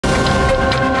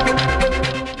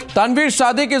Tanveer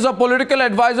Sadiq is a political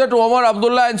advisor to Omar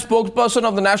Abdullah and spokesperson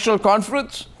of the National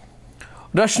Conference.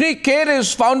 Rashni Kher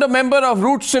is founder member of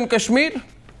Roots in Kashmir.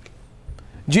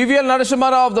 GVL Narasimha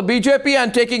Rao of the BJP,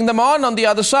 and taking them on the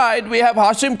other side, we have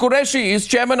Hashim Qureshi, he is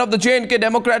chairman of the J&K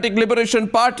Democratic Liberation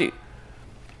Party.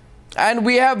 And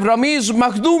we have Ramiz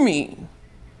Makhdoumi,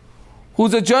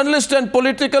 who's a journalist and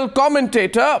political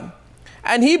commentator.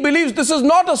 And he believes this is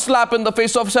not a slap in the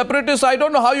face of separatists. I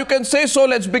don't know how you can say so.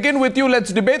 Let's begin with you.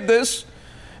 Let's debate this.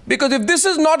 Because if this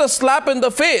is not a slap in the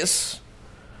face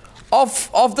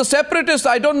of the separatists,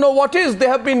 I don't know what is. They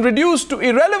have been reduced to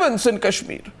irrelevance in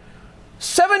Kashmir.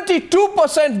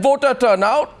 72% voter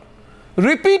turnout.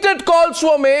 Repeated calls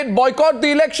were made, boycott the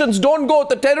elections, don't go.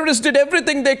 The terrorists did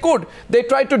everything they could. They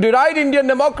tried to deride Indian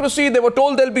democracy. They were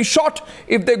told they'll be shot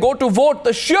if they go to vote.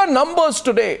 The sheer numbers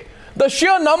today,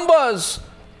 Ramiz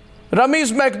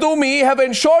Makhdoumi, have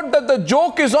ensured that the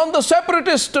joke is on the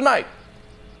separatists tonight.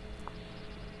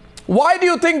 Why do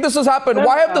you think this has happened? Well,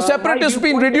 why have the separatists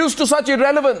been reduced to such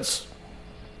irrelevance?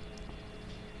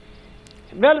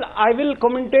 Well, I will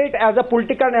commentate as a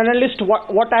political analyst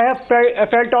what I have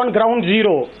felt on ground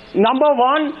zero. Number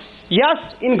one, yes,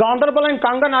 in Gaunderbal and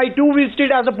Kangan, I too visited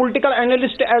as a political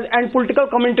analyst and political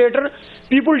commentator.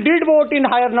 People did vote in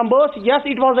higher numbers. Yes,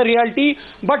 it was a reality.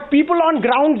 But people on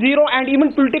ground zero and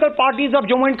even political parties of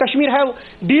Jammu and Kashmir have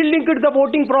de-linked the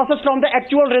voting process from the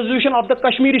actual resolution of the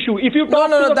Kashmir issue. If you talk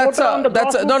to the voter on the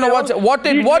ground, what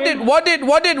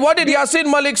did Yasin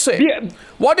Malik say?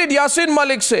 What did Yasin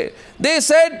Malik say? They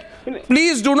said,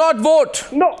 please do not vote.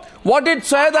 No. What did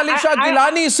Syed Ali Shah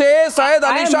Gilani say? Syed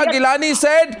Ali Shah Gilani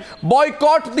said,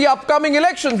 boycott the upcoming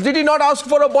elections. Did he not ask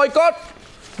for a boycott?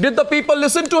 Did the people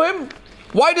listen to him?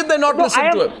 Why did they not listen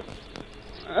to him?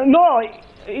 No.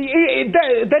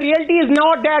 The reality is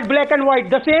not that black and white.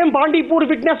 The same Bandipur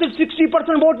witnessed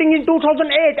 60% voting in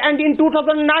 2008, and in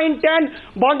 2009-10,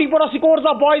 Bandipora scores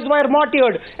of boys were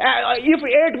martyred. If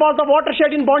 8 was the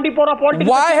watershed in Bandipora politics,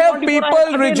 why have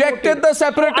people rejected the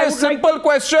separatists? Simple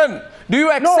question. Do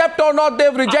you accept or not they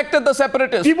have rejected the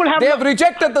separatists? They have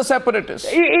rejected the separatists.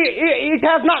 It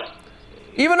has not.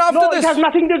 Even after this, it has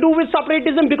nothing to do with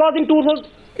separatism, because in 2000.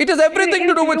 It has everything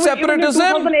to do with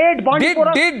separatism. Did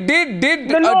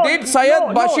Syed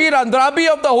Bashir Andrabi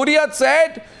of the Hurriyat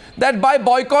said that by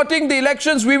boycotting the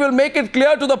elections, we will make it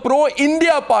clear to the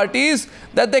pro-India parties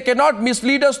that they cannot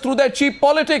mislead us through their cheap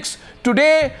politics.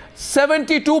 Today,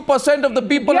 72% of the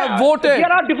people have voted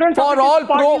for all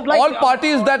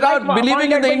parties that are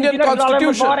believing in the Indian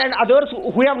constitution. And others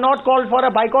who have not called for a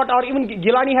boycott, or even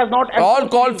Gilani has not. All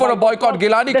called for a boycott.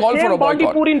 Gilani called for a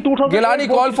boycott. Gilani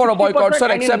called for a boycott. Sir,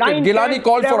 accepted. Gilani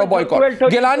called for a boycott.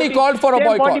 Gilani called for a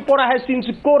boycott. Bandipora has seen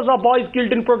scores of boys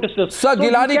killed in protests. Sir,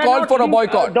 Gilani called for a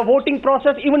boycott. The voting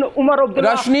process, even Umar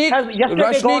Abdullah Rashni and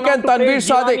Tanveer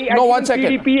Sadiq. No, 1 second.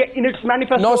 PDP in its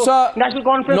manifesto. No, sir. National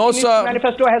Conference no, in its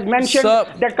manifesto has mentioned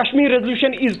that Kashmir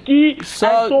resolution is key.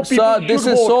 Sir, this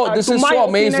is so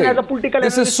amazing.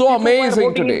 This is so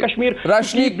amazing today.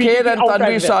 Rashni Kher and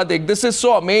Tanveer Sadiq. This is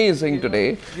so amazing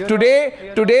today.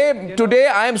 Today,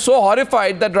 I am so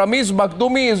horrified that Ramiz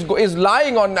Makhdoumi is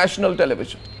lying on national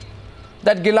television.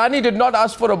 That Gilani did not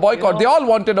ask for a boycott. They all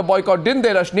wanted a boycott, didn't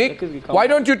they, Rashni? Why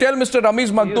don't you tell Mr.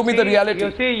 Ramiz Makhdoumi the reality?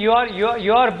 You see, you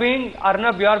are being,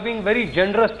 Arnab, you are being very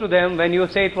generous to them when you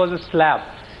say it was a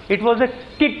slap. It was a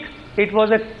kick. It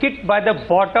was a kick by the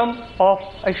bottom of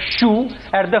a shoe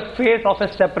at the face of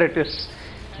a separatist.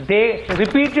 They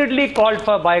repeatedly called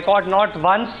for boycott, not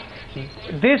once.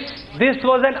 This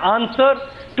was an answer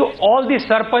to all the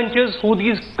sarpanches who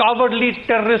these cowardly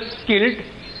terrorists killed.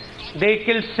 They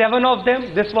killed 7 of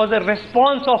them. This was a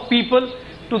response of people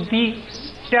to the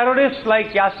terrorists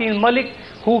like Yasin Malik,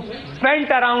 who went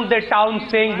around the town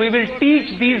saying, we will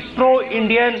teach these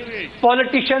pro-Indian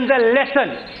politicians a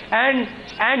lesson.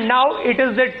 And now it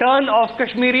is the turn of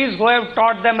Kashmiris who have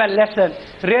taught them a lesson.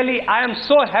 Really, I am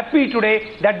so happy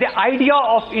today that the idea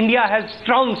of India has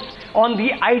trounced on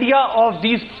the idea of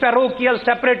these parochial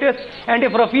separatists. And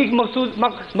if Rafiq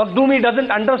Makhdoumi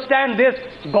doesn't understand this,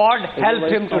 God help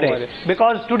him today.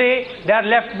 Because today they are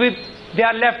left with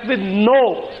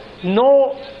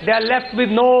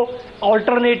no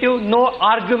alternative, no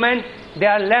argument. They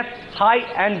are left high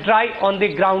and dry on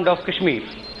the ground of Kashmir.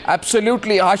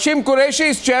 Absolutely. Hashim Qureshi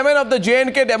is chairman of the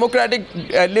J&K Democratic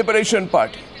Liberation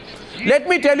Party. Let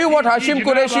me tell you what Hashim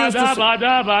Qureshi used to say.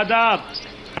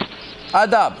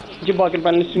 आदाब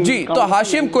जी, तो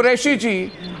हाशिम कुरैशी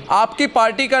जी, आपकी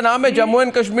party का नाम है Jammu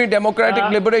and Kashmir democratic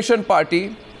liberation party.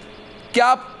 क्या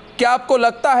आपको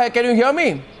लगता है, कैन यू हियर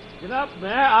मी? जनाब,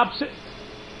 मैं आपसे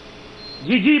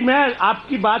जी मैं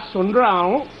आपकी बात सुन रहा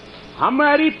हूं।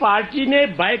 हमारी पार्टी ने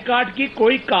बायकॉट की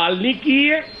कोई कॉल नहीं की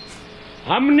है।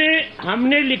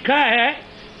 हमने लिखा है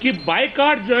कि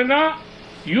बायकॉट जो है ना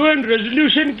यूएन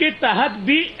रेजोल्यूशन के तहत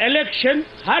भी इलेक्शन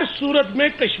हर सूरत में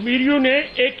कश्मीरियों ने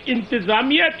एक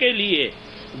इंतजामिया के लिए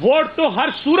वोट तो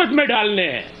हर सूरत में डालने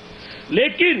हैं,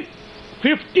 लेकिन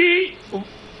 50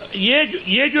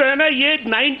 ये जो है ना ये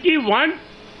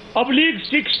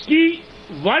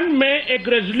 91/61 में एक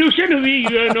रेजोल्यूशन हुई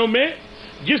यूएनओ में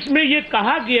जिसमें ये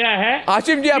कहा गया है।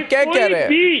 आसिफ जी आप क्या कह रहे हैं?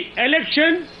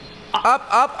 इलेक्शन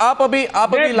आप अभी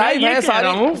लाइव हैं,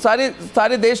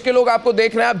 सारे देश के लोग आपको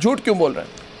देख रहे हैं, आप झूठ क्यों बोल रहे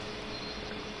हैं?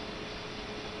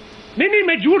 नहीं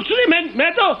मैं झूठ सुनी,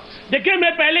 मैं तो देखिए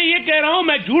मैं पहले ये कह रहा हूं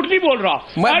मैं झूठ नहीं बोल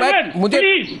रहा। मुझे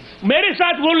प्लीज मेरे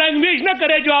साथ वो लैंग्वेज ना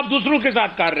करे जो आप दूसरों के साथ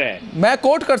कर रहे हैं। मैं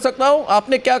कोट कर सकता हूं,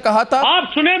 आपने क्या कहा था?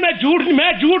 आप सुने, मैं झूठ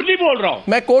नहीं बोल रहा हूं।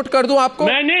 मैं कोट कर दूं आपको?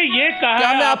 मैंने ये कहा।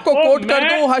 क्या मैं आपको कोट कर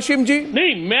दूं हाशिम जी?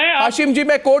 नहीं हाशिम जी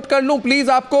मैं कोट कर लूं प्लीज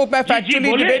आपको? मैं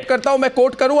फैक्चुअली डिबेट करता हूं, मैं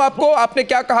कोट करूं आपको? आपने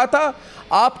क्या कहा था?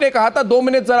 आपने कहा था 2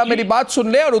 मिनट जरा मेरी बात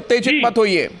सुन ले और उत्तेजित मत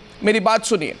होइए, मेरी बात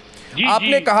सुनिए।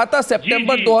 आपने कहा था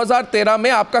सितंबर 2013 में,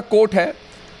 आपका कोट है,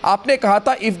 आपने कहा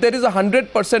था इफ देयर इज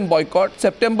 100% बॉयकॉट,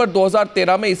 सितंबर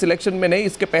 2013 में, इस इलेक्शन में नहीं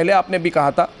इसके पहले आपने भी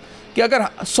कहा था कि अगर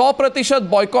 100%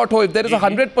 बॉयकॉट हो, if there is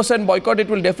 100% boycott, it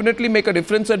will definitely make a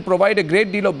difference and provide a great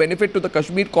deal of benefit to the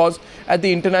Kashmir cause at the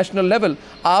international level.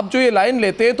 आप जो ये लाइन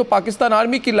लेते हैं तो पाकिस्तान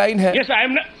आर्मी की लाइन है। Yes, I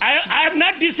am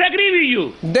not disagree with you.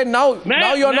 Then now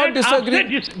you are not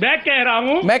disagree. मैं कह रहा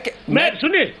हूँ, मैं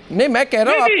सुनिए, नहीं मैं कह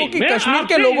रहा हूँ आपको कि कश्मीर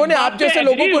के लोगों ने आप जैसे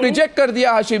लोगों को रिजेक्ट कर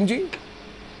दिया हाशिम जी,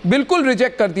 बिल्कुल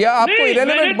रिजेक्ट कर दिया, आपको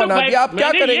इरेलेवेंट बना दिया। आप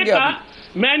क्या करेंगे अभी?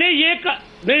 मैंने ये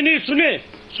नहीं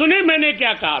सुने मैंने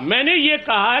क्या कहा? मैंने ये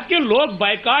कहा कि लोग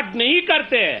बायकॉट नहीं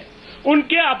करते हैं,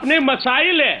 उनके अपने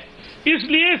मसाइल है,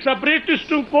 इसलिए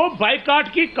सेपरेटिस्टों को बायकॉट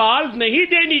की कॉल नहीं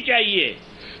देनी चाहिए,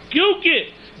 क्योंकि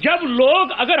जब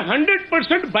लोग अगर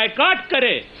 100% बायकॉट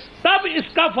करें तब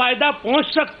इसका फायदा पहुंच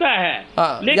सकता है।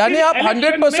 यानी आप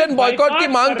 100% बॉयकॉट की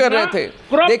मांग कर रहे थे।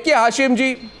 देखिए हाशिम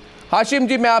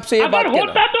जी मैं आपसे ये बात कह रहा हूं,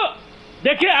 तो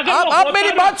देखिए अगर आप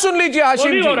मेरी बात सुन लीजिए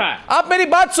हाशिम जी, आप मेरी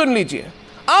बात सुन लीजिए।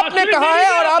 आपने कहा है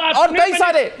और कई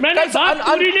सारे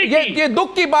ये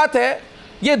दुख की बात है,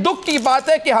 ये दुख की बात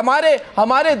है कि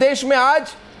हमारे देश में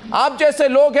आज आप जैसे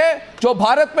लोग हैं जो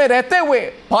भारत में रहते हुए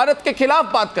भारत के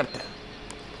खिलाफ बात करते हैं।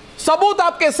 सबूत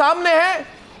आपके सामने है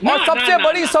और सबसे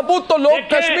बड़ी सबूत तो लोग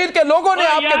कश्मीर के लोगों ने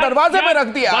आपके दरवाजे पे रख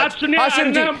दिया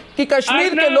हाशिम जी, कि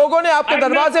कश्मीर के लोगों ने आपके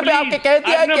दरवाजे पे आके कह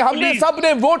दिया है कि हमने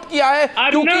सबने वोट किया है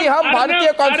क्योंकि हम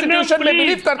भारतीय कॉन्स्टिट्यूशन में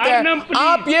बिलीव करते हैं।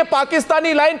 आप ये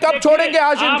पाकिस्तानी लाइन कब छोड़ेंगे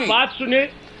हाशिम जी? बात सुने,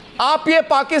 आप ये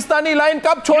पाकिस्तानी लाइन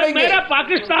कब छोड़ेंगे? मैं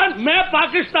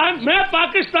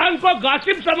पाकिस्तान को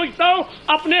गासिब समझता हूं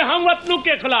अपने हमवतनों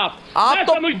के खिलाफ। मैं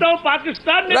तो समझता हूं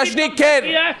पाकिस्तान ने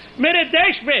मेरे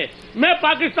देश में, मैं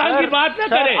पाकिस्तान की बात न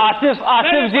करें।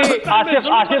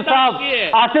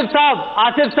 आसिफ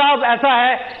साहब ऐसा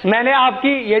है, मैंने आपकी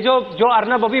ये जो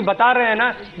अर्नब अभी बता रहे हैं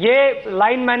ना, ये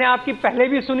लाइन मैंने आपकी पहले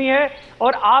भी सुनी है,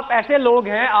 और आप ऐसे लोग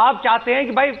हैं, आप चाहते हैं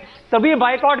कि भाई तभी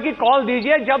बायकॉट की कॉल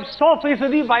दीजिए जब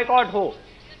 100% बायकॉट हो।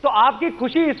 तो आपकी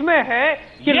खुशी इसमें है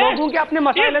कि लोगों के अपने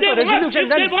मसाले तो resolution,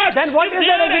 then what is the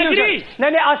resolution?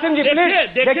 नहीं आसिम जी प्लीज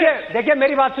देखिए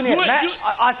मेरी बात सुनिए। मैं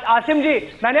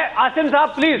आसिम साहब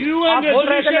प्लीज, आप बोल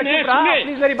रहे थे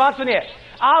प्लीज मेरी बात सुनिए,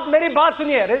 आप मेरी बात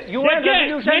सुनिए। यूएन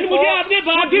रेजोल्यूशन मुझे आपने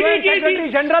बात ही नहीं की थी, सेक्रेटरी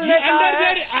जनरल ने कहा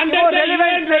है वो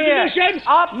रेलेवेंट नहीं है।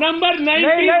 आप नंबर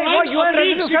 91 वो यूएन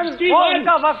रेजोल्यूशन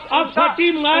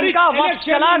उनका वक्त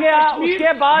चला गया।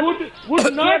 उसके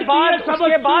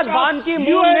बाद बान की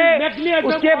मून ने,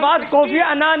 उसके बाद कोफी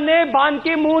अनान ने, बान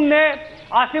की मून ने।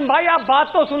 आसिम भाई आप बात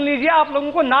तो सुन लीजिए, आप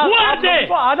लोगों को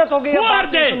आदत हो गई है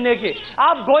बात सुनने की,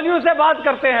 आप गोलियों से बात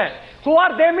करते हैं। Who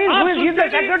are they? Means who is the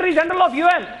Secretary General of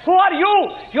UN? Who are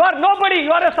you? You are nobody.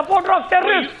 You are a supporter of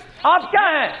terrorists. आप क्या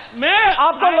हैं?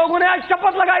 आपको लोगों ने आज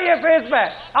शपथ लगाई है फेस पे,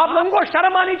 आप लोगों को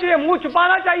शर्म आनी चाहिए, मुंह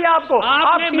छुपाना चाहिए आपको।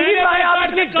 आप टीवी पे आए, आप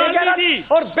इतने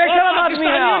बेगैरत और बेशरम आदमी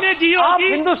हैं। आप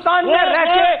हिंदुस्तान में रह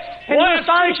के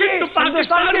हिंदुस्तान की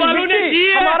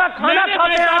मिट्टी हमारा खाना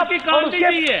खाते हैं आप, और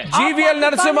उसके जीवीएल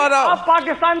नरसिम्हा राव, आप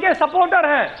पाकिस्तान के सपोर्टर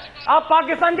हैं, आप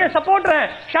पाकिस्तान के सपोर्टर हैं।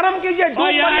 शर्म कीजिए,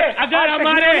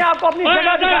 आपको अपनी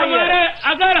जगह दिखाई है।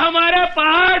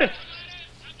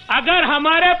 अगर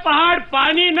हमारे पहाड़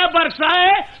पानी न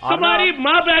बरसाए तुम्हारी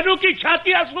माँ बहनों की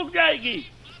छातियां सूख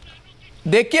जाएगी।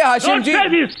 देखिए हाशिम जी,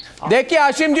 देखिए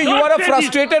हाशिम जी, you are a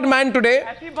frustrated man today.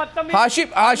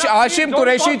 Hashim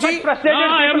Qureshi ji,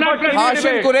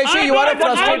 Hashim Qureshi, you are a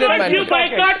frustrated man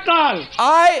today.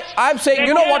 I'm saying,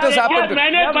 you know what has happened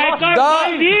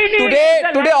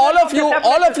today all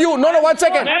of you, no, 1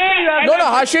 second. No,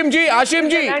 Hashim ji,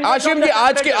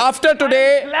 after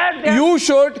today, you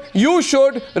should,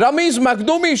 Ramiz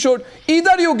Makhdoumi should,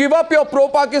 either you give up your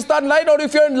pro-Pakistan line, or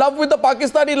if you're in love with the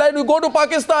Pakistani line, you go to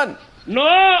Pakistan. No,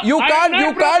 you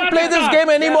can't play this game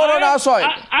anymore on our soil.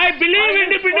 I believe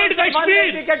independent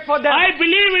Kashmir. I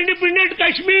believe independent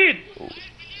Kashmir.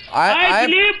 I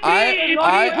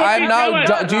am now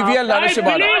GVL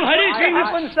Narasimha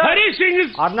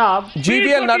Rao.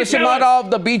 GVL Narasimha Rao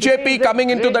of the BJP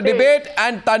coming into the debate,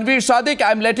 and Tanveer Sadiq,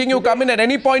 I am letting you come in at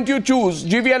any point you choose.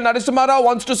 GVL Narasimha Rao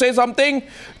wants to say something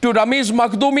to Ramiz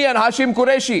Makhdoumi and Hashim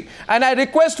Qureshi, and I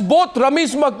request both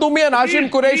Ramiz Makhdoumi and Hashim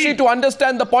Qureshi to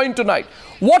understand the point tonight.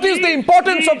 What is the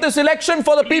importance of this election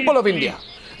for the people of India?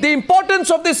 The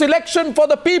importance of this election for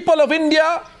the people of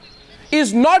India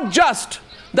is not just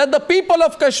that the people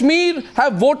of Kashmir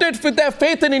have voted with their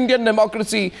faith in Indian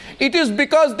democracy. It is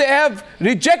because they have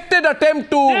rejected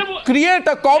attempt to create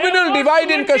a communal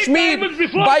divide in Kashmir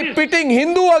by pitting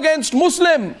Hindu against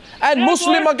Muslim and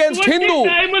Muslim against Hindu.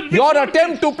 Your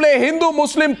attempt to play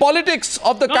Hindu-Muslim politics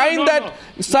of the kind that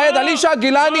Syed Ali Shah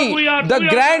Gilani, the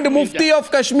Grand Mufti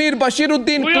of Kashmir,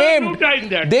 Bashiruddin, claimed.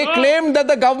 They claimed that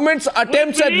the government's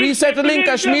attempts at resettling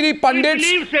Kashmiri Pandits,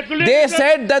 they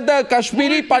said that the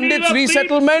Kashmiri Pandits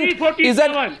resettlement is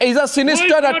a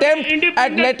sinister attempt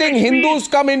at letting Hindus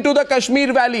come into the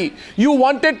Kashmir Valley. You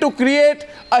wanted to create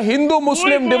a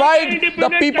Hindu-Muslim divide. The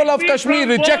people of Kashmir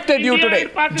rejected you today.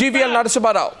 GVL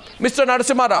Narasimha Rao. Mr.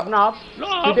 Narasimha Rao.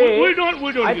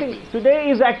 I think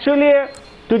today is actually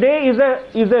today is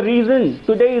a reason.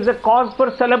 Today is a cause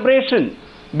for celebration,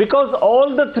 because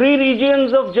all the three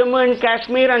regions of Jammu and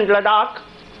Kashmir and Ladakh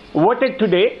voted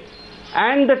today,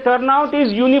 and the turnout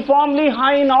is uniformly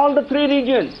high in all the three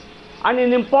regions. And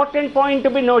an important point to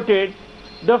be noted,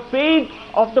 the faith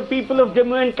of the people of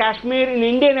Jammu and Kashmir in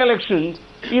Indian elections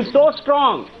is so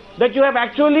strong that you have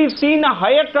actually seen a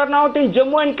higher turnout in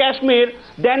Jammu and Kashmir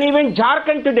than even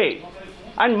Jharkhand today,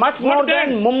 and much more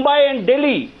than Mumbai and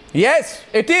Delhi. Yes,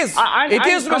 it is. It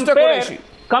is, Mr. Qureshi.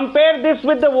 Compare this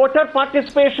with the voter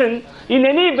participation in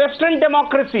any Western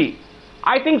democracy.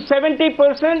 I think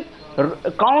 70%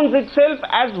 counts itself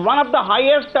as one of the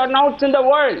highest turnouts in the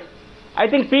world. I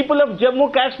think people of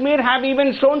Jammu Kashmir have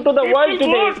even shown to the world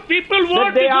today. People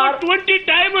vote before 20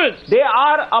 timers. They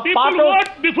are a part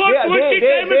of. Before 20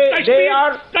 timers. They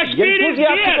are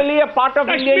enthusiastically a part of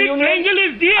Indian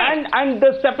Union. And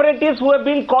the separatists who have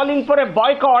been calling for a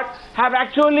boycott have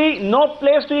actually no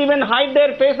place to even hide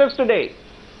their faces today.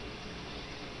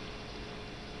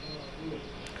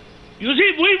 You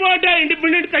see, we want an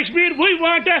independent Kashmir.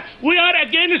 We are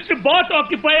against both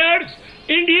occupiers,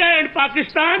 India and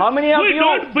Pakistan. How many of you?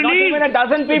 Don't believe not even a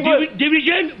dozen people.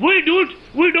 Division. We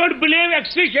don't believe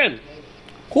accession.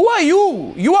 Who are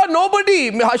you? You are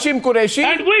nobody, Hashim Qureshi.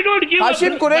 And we don't give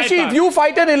Hashim Qureshi, if you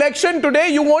fight an election today,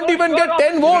 you won't even get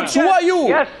 10 votes. Who are you?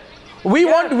 Yes.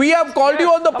 We have called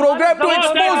you on the program to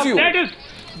expose you. That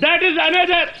is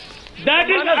another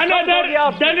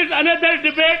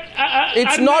debate.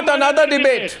 It's not another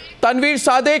debate. Tanveer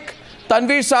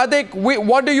Sadiq,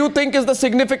 what do you think is the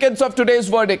significance of today's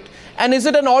verdict? And is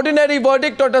it an ordinary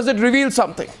verdict, or does it reveal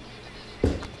something?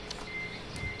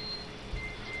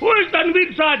 Who is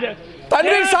Tanveer Sadiq?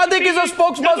 Tanveer Sadiq is a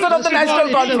spokesperson of the National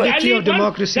Conference. Victory of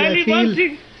democracy, I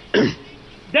feel.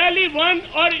 Delhi won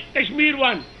or Kashmir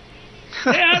won.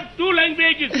 They have two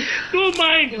languages, two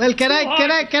minds. Well, can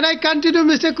I continue,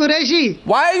 Mr. Qureshi?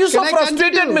 Why are you so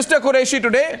frustrated, Mr. Qureshi,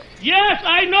 today? Yes,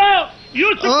 I know.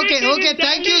 Okay,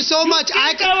 thank you so much.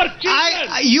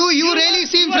 You really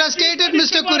seem frustrated,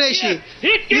 Mr. Qureshi.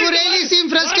 You really seem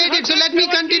frustrated. So let me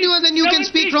continue, and then you can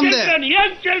speak from there.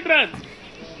 Young children.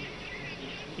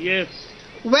 Yes.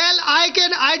 Well,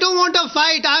 I don't want to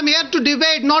fight. I'm here to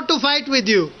debate, not to fight with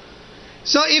you.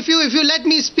 So if you let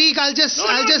me speak, I'll just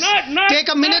take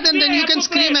a minute, and then you can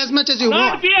scream as much as you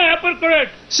want. Not be a hypocrite.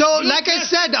 So like I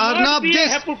said, Arnab,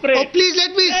 please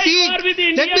let me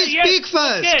speak. Let me speak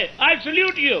first. Okay, I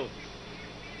salute you.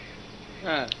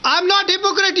 I'm not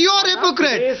hypocrite. You're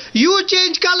hypocrite. You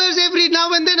change colors every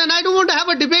now and then, and I don't want to have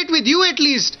a debate with you at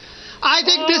least. I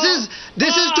think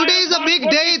today is a big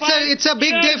day. It's a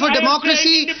big day for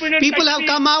democracy. People have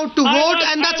come out to vote,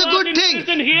 and that's a good thing.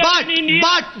 But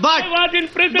I was in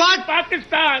prison in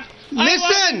Pakistan.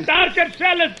 Listen,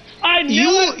 you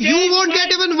won't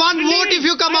get even one vote if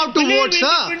you come out to vote,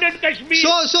 sir.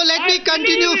 So let me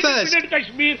continue first.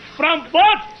 Kashmir from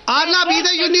both Arnab,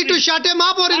 either you need to shut him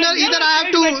up or either I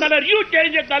have to... You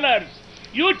change the colors.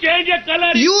 You change the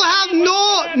color. You have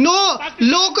no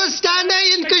locus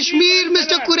standi in Kashmir,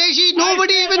 Mr. Qureshi.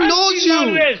 Nobody even knows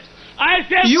you.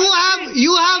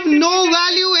 You have no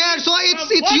value here, so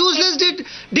it's useless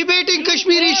debating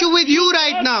Kashmir issue with you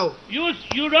right now. You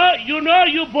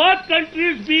both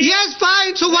countries be... Yes,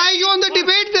 fine. So why are you on the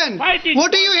debate then? Fighting.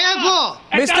 What are you here for?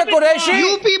 Mr. Qureshi,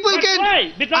 you people can...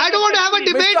 I don't want to have a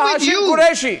debate with you.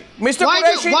 Mr.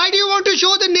 Qureshi, why do you want to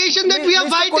show the nation that we are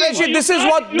fighting? Qureshi, this is the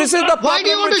problem. Why do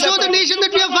you want to show the nation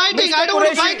that we are fighting? I don't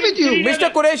want to fight with you.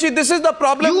 Mr. Qureshi, this is the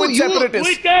problem with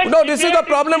separatists. No, this is the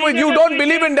problem with you. Don't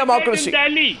believe in democracy.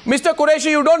 Mr.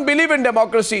 Qureshi, you don't believe in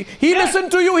democracy. He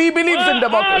listened to you, he believes in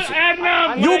democracy.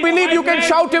 You believe you can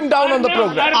shout him down on the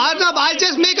program. Arnab, I'll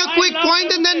just make a quick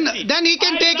point and then he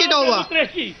can take it over.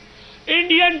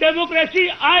 Indian democracy,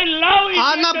 I love it.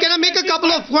 Arnab, can I make a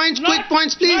couple of points, quick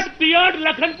points, please? Not beyond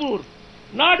Lakhanpur.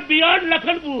 Not beyond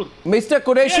Lakhanpur. Mr.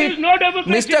 Qureshi, no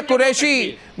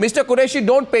Mr. Qureshi,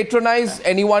 don't patronize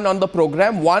anyone on the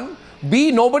program. One. B,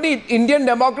 Indian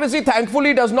democracy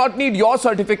thankfully does not need your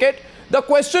certificate. The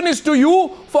question is to you,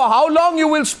 for how long you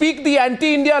will speak the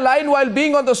anti-India line while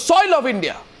being on the soil of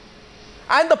India?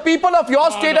 And the people of your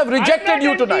state have rejected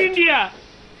you tonight.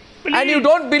 And you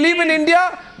don't believe in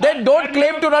India, then don't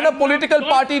claim to run a political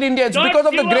party in India. It's because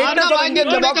of the greatness of Indian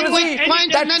democracy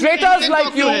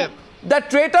that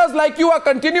traitors like you are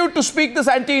continued to speak this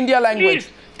anti-India language.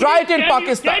 Try it in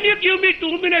Pakistan. Can you give me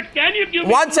 2 minutes? Can you give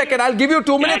me 1 second? I'll give you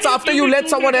 2 minutes after you let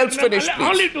someone else finish, please.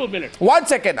 Only 2 minutes. 1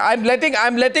 second. I'm letting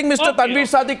Mr. Tanveer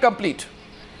Sadiq complete.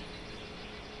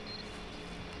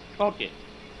 Okay.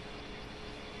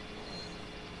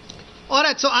 All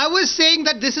right, so I was saying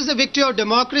that this is a victory of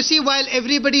democracy while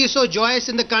everybody is so joyous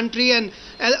in the country, and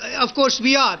of course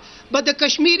we are. But the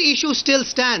Kashmir issue still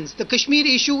stands. The Kashmir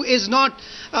issue is not,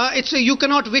 you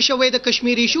cannot wish away the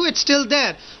Kashmir issue, it's still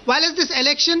there. While as this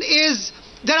election is,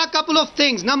 there are a couple of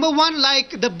things. Number one, like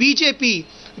the BJP,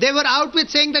 they were out with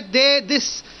saying that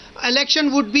this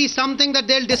election would be something that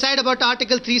they'll decide about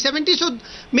Article 370. So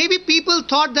maybe people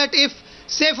thought that if,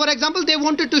 say for example, they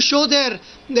wanted to show their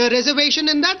reservation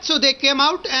in that, so they came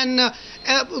out and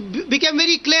became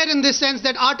very clear in this sense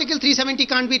that Article 370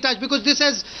 can't be touched, because this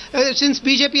has, since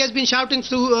BJP has been shouting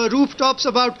through rooftops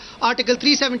about Article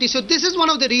 370. So this is one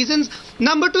of the reasons.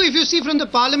 Number two, if you see from the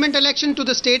parliament election to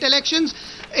the state elections,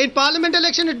 in parliament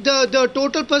election the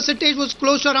total percentage was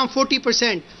close to around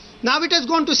 40%. Now it has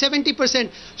gone to 70%.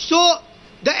 So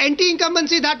the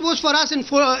anti-incumbency that was for us in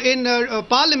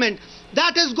parliament,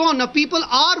 that has gone. Now people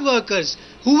are workers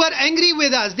who were angry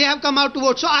with us. They have come out to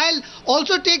vote. So I'll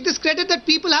also take this credit that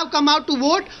people have come out to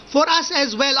vote for us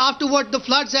as well. After what the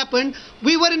floods happened,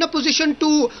 we were in a position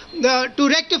to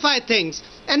rectify things.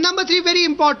 And number three, very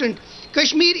important,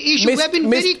 Kashmir issue. We have been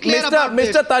very clear about this.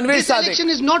 Mr. Tanveer this Sadiq. election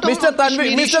is not about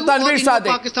Kashmir issue or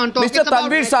Indo-Pakistan talk. It's about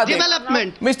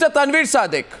development. Mr. Tanveer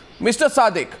Sadiq, Mr.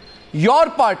 Sadiq, your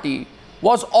party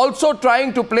was also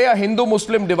trying to play a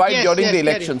Hindu-Muslim divide during the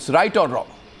elections, right or wrong?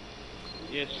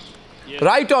 Yes.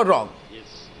 Right or wrong?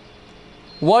 Yes.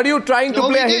 Were you trying to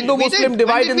play a Hindu-Muslim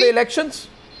divide in the elections?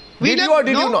 Did you or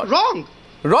did you not? Wrong.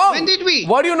 Wrong. When did we?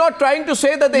 Were you not trying to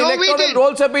say that the electoral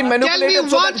rolls have been manipulated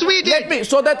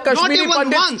so that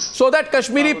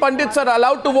Kashmiri pundits are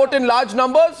allowed to vote in large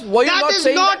numbers? Were you not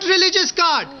saying that? That is not religious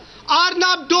card.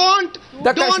 Arnab, don't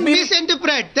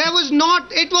misinterpret. There was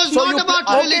not. It was not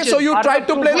about religion. So you tried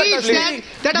to play the Kashmiri.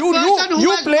 That a person who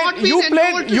has not been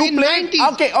enrolled in 90s.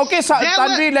 Okay,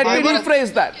 Tanveer, let me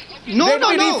rephrase that. Let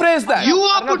me rephrase that. You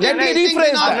are putting these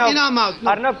things in our mouth.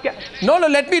 No,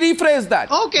 let me rephrase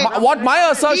that. Okay. What my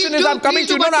assertion is, I'm coming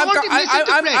to you. I'm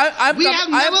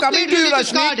coming to you,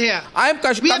 Rashnik. I'm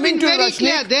coming to you,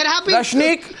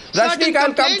 Rashnik. Rashnik,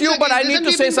 I'll come to you, but I need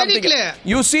to say something.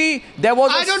 You see, there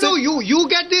was I don't know, you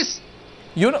get this.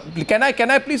 You know, can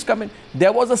I please come in?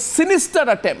 There was a sinister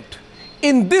attempt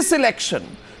in this election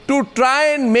to try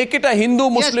and make it a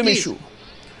Hindu-Muslim issue.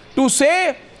 To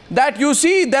say that, you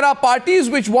see, there are parties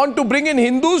which want to bring in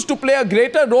Hindus to play a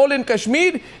greater role in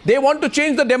Kashmir. They want to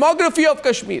change the demography of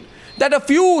Kashmir. That a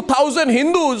few thousand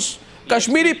Hindus,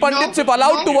 Kashmiri pundits, if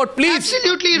allowed to vote, please.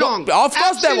 Absolutely wrong. Of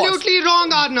course there was. Absolutely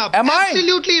wrong, Arnab. Am I?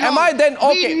 Absolutely wrong. Am I then?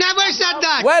 Okay. We never said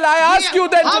that. Well, I ask you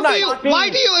then tonight. Why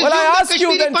do you assume that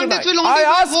Kashmiri pundits will only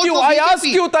vote for BJP? I ask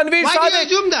you, Tanveer Sadiq. Why do you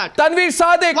assume that? Tanveer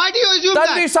Sadiq. Why do you assume that?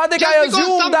 Tanveer Sadiq, I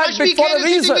assume that for a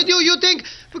reason. With you think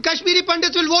Kashmiri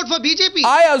pundits will vote for BJP?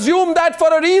 I assume that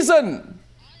for a reason.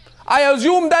 I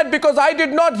assume that because I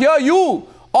did not hear you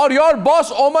or your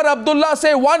boss Omar Abdullah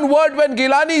say one word when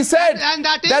Gilani said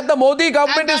that the Modi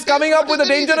government is coming up with a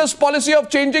dangerous policy of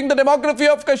changing the demography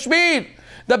of Kashmir.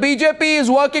 The BJP is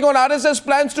working on RSS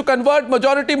plans to convert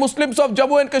majority Muslims of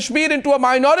Jammu and Kashmir into a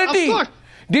minority. Of course.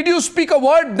 Did you speak a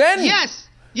word then? Yes.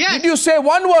 Yes. Did you say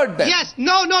one word then? Yes.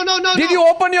 No. Did you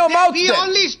open your mouth We then?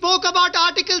 only spoke about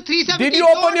Article 370. Did you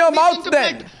open your mouth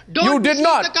then? Don't You did mislead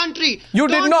not. the country. You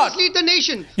did not. Don't mislead the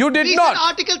nation. You did we not. Said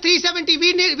Article 370.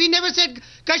 We never said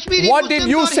Kashmiri What Muslims did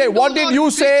you or say? Hindus What did or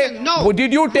you say? Christians. No.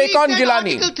 Did you take We on said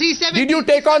Gilani? Article 370. Did you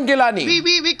take on Gilani?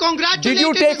 We congratulated Did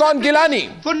you take the on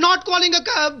Gilani? for not calling a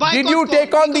boycott. Did you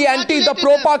take on the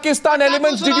pro-Pakistan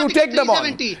elements? Did you take them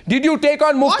on? Did you take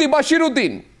on Mufti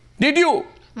Bashiruddin? Did you?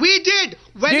 We did.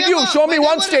 Did you? Show me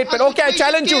one statement. Okay, I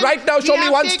challenge you right now. Show me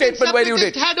one statement where you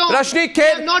did. Rashni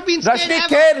Kher,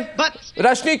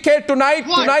 tonight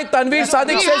Tanveer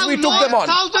Sadiq says we took them on.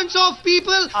 Thousands of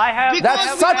people.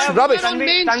 That's such rubbish.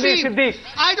 Tanveer Siddique.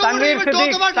 I don't want to even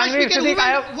talk about Tanveer Rashmi Siddique.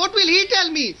 Kher. What will he tell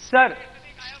me? Sir.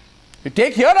 You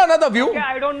take here another view. Okay,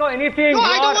 I don't know anything. No,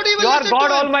 I don't want to even you are listen God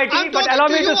to him. Almighty, I'm but allow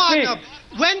me to speak. Arnab.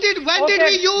 When did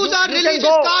we use our religious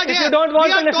card if here? you don't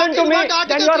want to listen to me,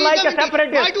 then you are like a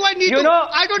separatist. Why do I need to?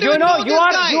 I don't even know this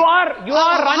guy. You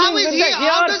are running with the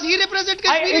How does he represent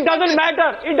Kashmiri? It doesn't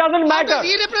matter. It doesn't matter. How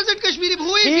does he represent Kashmiri?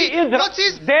 Who is He he? is What's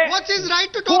his right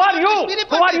to talk Who are about you? Kashmiri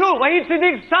Who are you? Wahid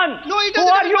Siddique's son. No, it Who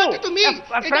doesn't are you? matter to me.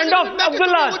 A friend of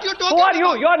Abdullah. Who are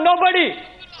you? You are nobody.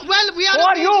 Well, we are Who a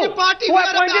are you? mainstream party. Who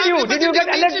appointed you? Did you get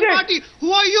elected? Party. Who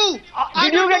are you?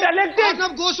 Did you get elected?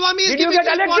 Arnab Goswami is Did you giving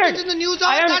get elected? in the news.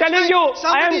 I am telling you,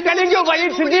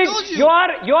 Wahid Siddiq, you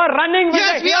are running with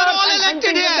yes, the we are all and elected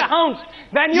hunting with here. the hounds.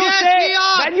 When you say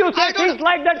things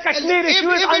like that Kashmir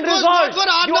issue is unresolved,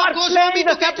 you are playing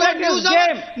the separatist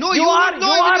game. You are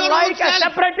like a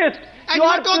separatist. You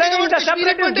are playing the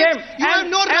separatist game. You have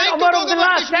no right to talk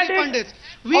about Kashmiri Pandits.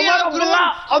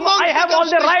 I have all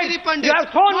the rights. You have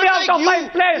thrown me out of my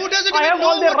place. I have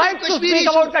all the rights to speak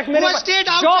about Kashmir. You stayed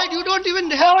outside. You don't even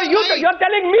have the right. You're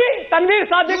telling me, Tanveer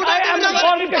Sadiq, I am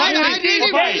born in Kashmir.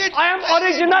 I am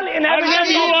original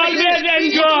inhabitant. You always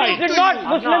enjoy.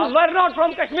 Muslims were not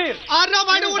from Kashmir. Arnab,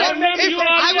 I don't want to.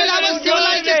 I will have a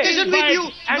civilized discussion with you.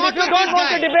 And if you don't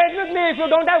want to debate with me, if you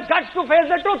don't have guts to face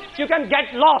the truth, you can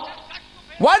get lost.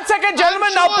 1 second, gentlemen,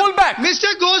 now pull back. Mr.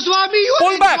 Goswami, you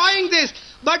are enjoying this.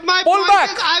 But my point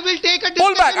is, I will take a discussion.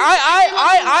 Pull back. I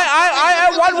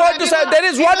have one word to say. There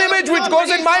is one image which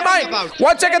goes in my mind.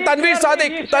 1 second, Tanveer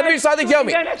Sadiq, hear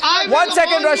me. 1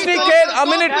 second, Rashni Kher, a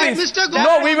minute, please.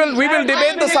 No, we will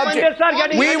debate the subject.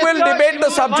 We will debate the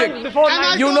subject.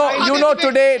 You know,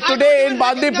 today in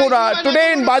Bandipura,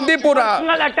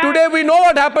 today we know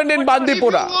what happened in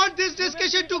Bandipura. If you want this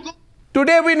discussion to go.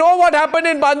 Today we know what happened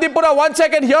in Bandipura. 1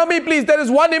 second, hear me please. There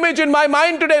is one image in my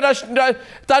mind today. Tanveer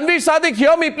Sadiq,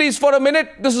 hear me please for a minute.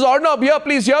 This is Arnab here.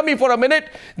 Please hear me for a minute.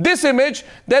 This image,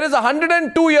 there is a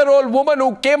 102-year-old woman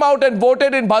who came out and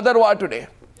voted in Bhadarwah today.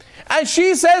 And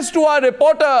she says to our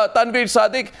reporter, Tanveer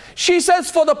Sadiq, she says,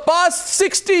 for the past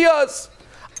 60 years,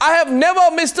 I have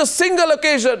never missed a single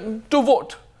occasion to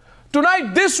vote.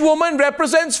 Tonight, this woman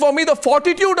represents for me the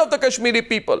fortitude of the Kashmiri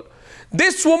people.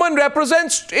 This woman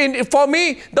represents, for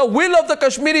me, the will of the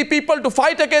Kashmiri people to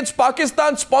fight against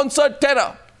Pakistan-sponsored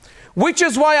terror. Which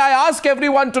is why I ask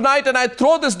everyone tonight, and I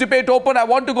throw this debate open. I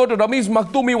want to go to Rameez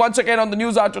Makhdoumi once again on the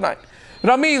Newshour tonight.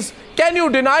 Rameez, can you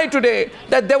deny today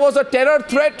that there was a terror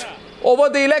threat over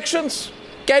the elections?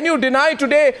 Can you deny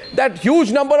today that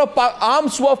huge number of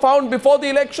arms were found before the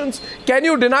elections? Can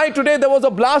you deny today there was a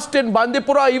blast in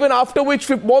Bandipura, even after which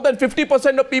more than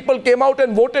 50% of people came out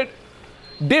and voted?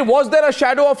 Was there a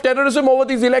shadow of terrorism over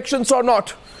these elections or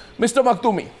not? Mr.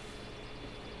 Makhdoumi.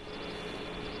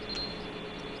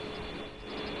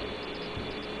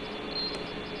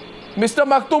 Mr.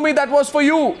 Makhdoumi, that was for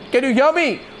you. Can you hear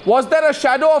me? Was there a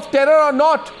shadow of terror or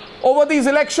not over these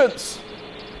elections?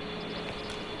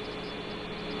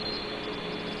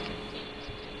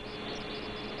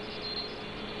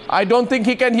 I don't think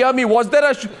he can hear me. Was there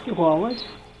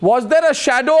a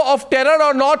shadow of terror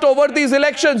or not over these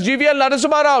elections? GVL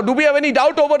Narasimha Rao, do we have any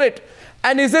doubt over it?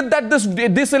 And is it that this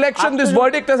election, this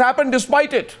verdict has happened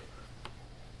despite it?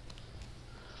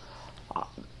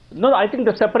 No, I think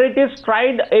the separatists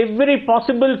tried every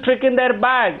possible trick in their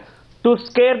bag to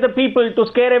scare the people, to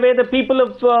scare away the people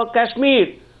of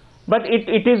Kashmir. But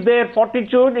it is their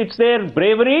fortitude, it's their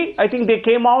bravery. I think they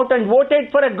came out and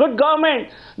voted for a good government.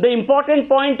 The important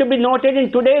point to be noted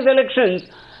in today's elections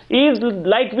is,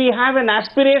 like, we have an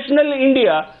aspirational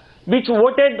India which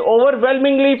voted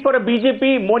overwhelmingly for a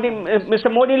BJP, Mr.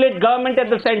 Modi-led government at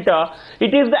the center.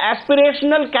 It is the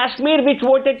aspirational Kashmir which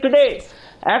voted today.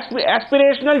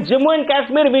 Aspirational Jammu and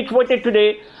Kashmir which voted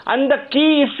today. And the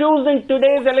key issues in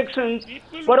today's elections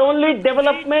were only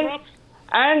development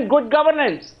and good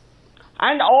governance.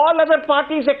 and all other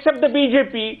parties except the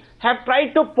BJP have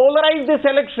tried to polarize this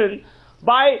election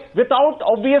without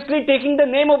obviously taking the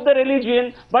name of the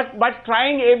religion, but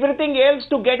trying everything else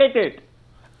to get at it.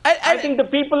 I think the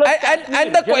people of Kashmir,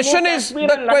 and the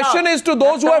question is to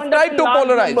those who have tried to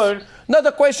polarize. No,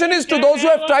 the question is to those who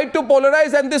have tried to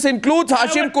polarize, and this includes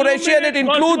Hashim Qureshi, and it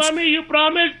includes. You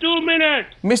promised 2 minutes.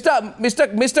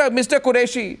 Mr.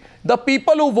 Qureshi, the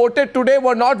people who voted today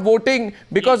were not voting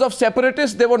because of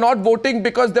separatists. They were not voting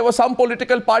because there were some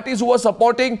political parties who were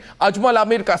supporting Ajmal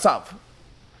Amir Kasaf.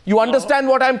 You understand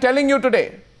what I am telling you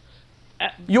today?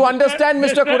 You understand,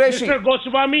 Mr. Qureshi? Mr.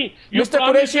 Goswami, Mr.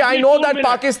 Qureshi, I know that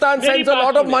Pakistan sends a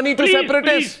lot of money to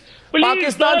separatists.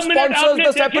 Pakistan sponsors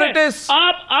the separatists.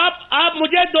 आप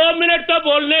मुझे 2 minute तो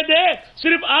बोलने दे.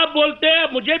 सिर्फ आप बोलते हैं,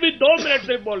 मुझे भी 2 मिनट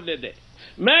से बोलने दे.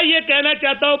 मैं ये कहना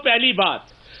चाहता हूँ, पहली बात,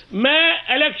 मैं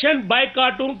इलेक्शन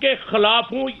बायकॉटों के खिलाफ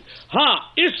हूँ. हाँ,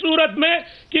 इस सूरत में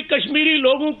कि कश्मीरी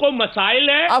लोगों को मसाइल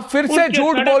है. आप फिर से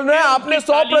झूठ बोल रहे हैं. आपने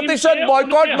 100%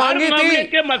 बॉयकॉट मांगी थी.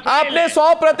 आपने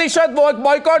 100%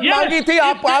 बॉयकॉट मांगी थी.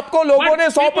 आपको लोगों ने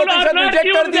 100%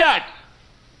 रिजेक्ट कर दिया.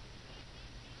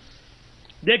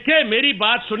 देखिए, मेरी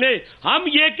बात सुने. हम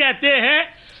ये कहते हैं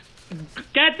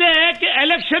कि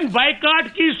इलेक्शन बायकॉट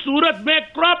की सूरत में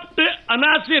करप्ट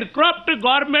अनासिर, करप्ट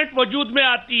गवर्नमेंट वजूद में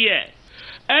आती है.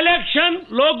 इलेक्शन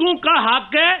लोगों का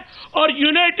हक है और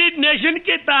यूनाइटेड नेशन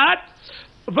के तहत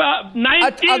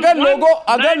अगर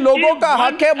लोगों का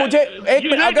हक है, मुझे एक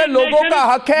मिनट, अगर लोगों का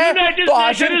हक है तो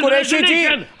हाशिम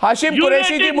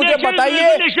कुरैशी जी मुझे बताइए.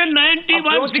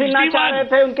 91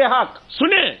 थे उनके हक.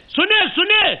 सुने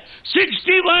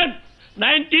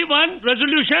 91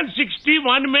 रेजोल्यूशन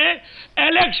 61 में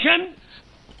election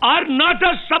are not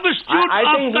a substitute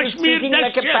of Kashmir.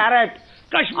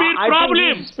 Kashmir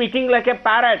problem. Speaking like a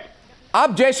parrot. आप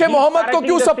जैशे मोहम्मद को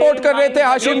क्यों सपोर्ट कर रहे थे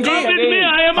हाशिम जी?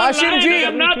 हाशिम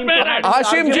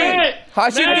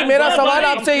जी, मेरा सवाल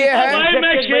आपसे ये है.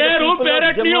 मैं शेर हूँ,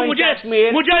 पैरट नहीं हूँ.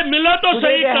 मुझे मिला तो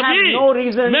सही कभी.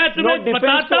 मैं तुम्हें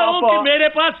बताता हूँ कि मेरे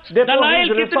पास दलाइल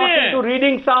कितने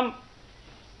हैं.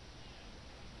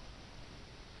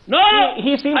 No, I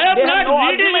am not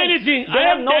reading anything. I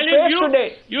am telling you.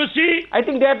 You see, I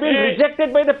think they have been rejected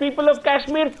by the people of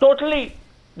Kashmir totally,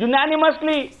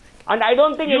 unanimously, and I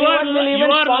don't think anyone will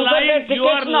even sponsor their tickets now. You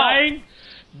are lying.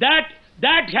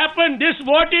 That happened. This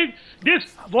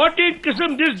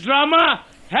drama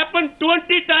happened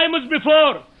 20 times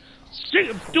before.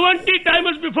 20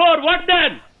 times before. What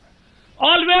then?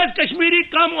 Always Kashmiri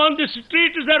come on the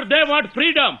streets and they want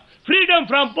freedom. Freedom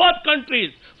from both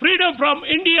countries. Freedom from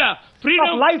India. Freedom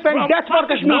of life and death for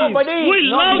Kashmir. We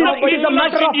love the people. It is a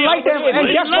matter of life and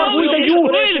death for the youth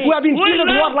who have been killed,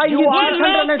 who are lying in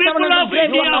 600 and 700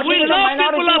 graves. We love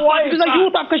people of Pakistan. It is the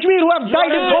youth of Kashmir who have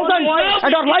died in thousands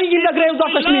and are lying in the graves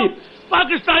of Kashmir.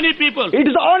 Pakistani people. It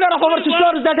is the honor of our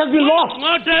sisters that has been lost.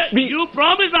 You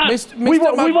promise us. We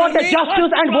want a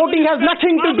justice, and voting has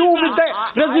nothing to do with the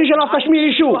resolution of Kashmir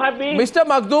issue. Mr.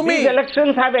 Makhdoumi. These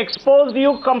elections have exposed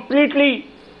you completely.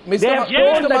 Mr.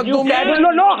 Makhdoumi.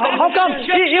 No, how come?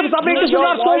 If separatists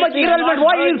are so much irrelevant,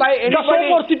 why is the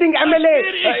so-called sitting MLA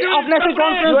of National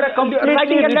Conference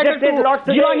writing a letter to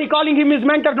Gilani calling him his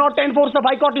mentor not to enforce the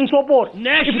boycott in Sopore?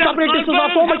 If separatists are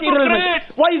so much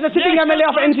irrelevant, why is the sitting MLA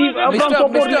of NC from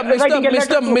Sopore writing a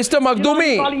letter to Mr.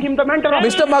 Makhdoumi, calling him the mentor of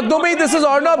Mr. Makhdoumi, this is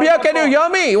Arnab here. Can you hear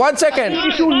me? 1 second.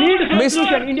 Issue needs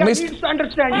solution. India needs to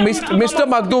understand. Mr.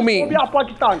 Makhdoumi.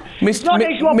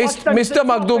 Mr.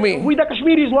 Makhdoumi. We the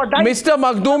Kashmiris who are dying. Mr.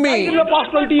 Makhdoumi.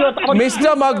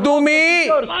 Mr. Makhdoumi.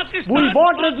 We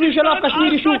want resolution of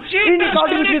Kashmir issue in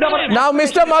accordance with our... Now,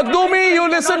 Mr. Makhdoumi, you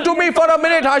listen to me for a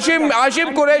minute. Hashim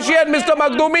Qureshi and Mr.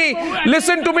 Makhdoumi,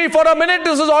 listen to me for a minute.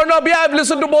 This is Arnab here. I've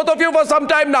listened to both of you for some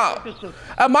time now.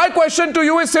 My question to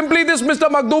you is simply this, Mr.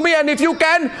 Makhdoumi, and if you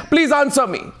can, please answer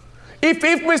me. If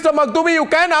Mr. Makhdoumi, you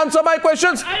can answer my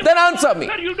questions, then answer me.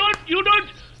 Sir,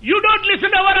 you don't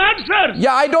listen to our answers.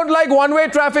 Yeah, I don't like one-way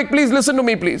traffic. Please listen to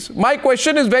me, please. My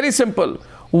question is very simple.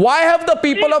 Why have the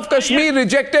people of Kashmir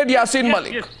rejected Yasin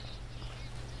Malik? Yes.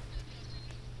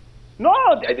 No,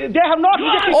 they have not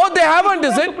rejected. Oh, they haven't,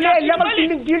 is it?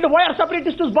 Why are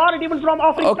separatists barred even from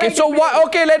offering? Okay, so why?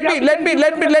 Okay, let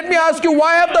me ask you.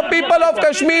 Why have the people of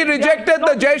Kashmir rejected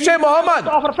the Jaish-e-Mohammed?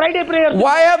 Offer Friday prayers.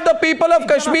 Why have the people of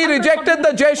Kashmir rejected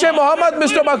the Jaish-e-Mohammed,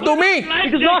 Mr. Makhdoumi?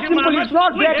 It is not simple. It's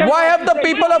not black. Why have the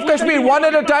people of Kashmir one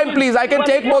at a time, please. I can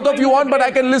take both of you on, but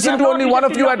I can listen to only one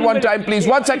of you at one time, please.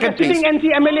 1 second, please. Sitting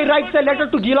NC MLA writes a letter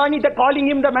to Gilani calling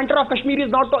him the mentor of Kashmir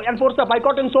is not to enforce the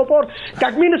boycott and so forth.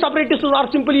 That means separatists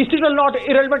are simply still not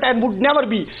irrelevant and would never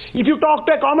be. If you talk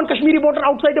to a common Kashmiri voter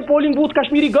outside the polling booth,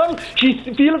 Kashmiri girl, she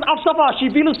feels afsafa, she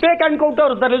feels fake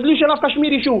encounters. The resolution of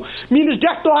Kashmir issue means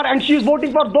death to her, and she is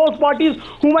voting for those parties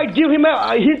who might give him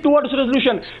a hint towards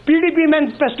resolution. PDP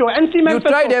manifesto, NC manifesto. You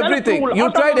tried everything.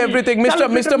 You tried everything, Mr.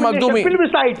 Makhdoumi.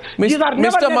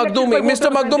 Mr.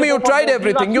 Makhdoumi, you tried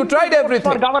everything. You tried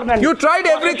everything. You tried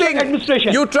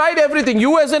everything. You tried everything.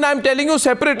 You, as in, I'm telling you,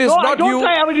 separatists, not you. I don't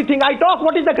try everything. I talk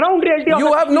what is the ground reality.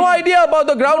 You have no idea about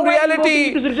the ground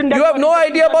reality. You have no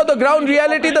idea about the ground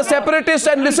reality. The separatists,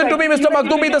 and listen to me, Mr.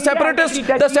 Makhdoumi, the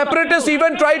separatists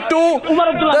even tried to.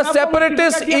 The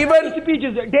separatists even.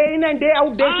 Day in and day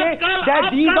out, they say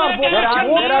that these are there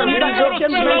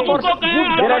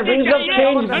are winds of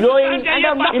change blowing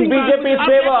in BJP's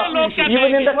favor,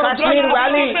 even in the Kashmir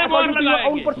Valley.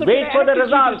 Wait for the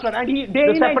results.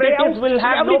 The separatists will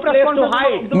have no place to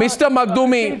hide. Mr.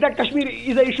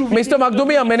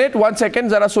 Makhdoumi, a minute, 1 second,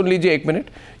 zara sun lijiye 1 minute.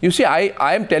 You see, I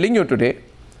am telling you today,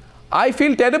 I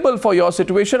feel terrible for your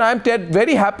situation. I am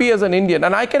very happy as an Indian,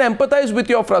 and I can empathize with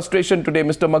your frustration today,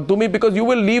 Mr. Makhdoumi, because you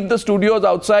will leave the studios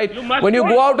outside. When you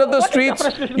go out of the streets,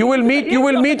 you will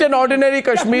meet an ordinary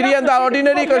Kashmiri, and the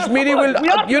ordinary Kashmiri will,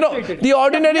 the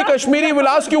ordinary Kashmiri will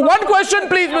ask you one question,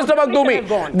 please, Mr.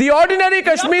 Makhdoumi. The ordinary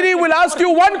Kashmiri will ask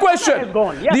you one question.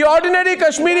 The ordinary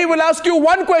Kashmiri will ask you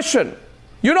one question.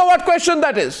 You know what question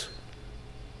that is?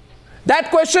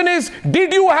 That question is,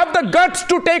 did you have the guts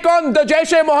to take on the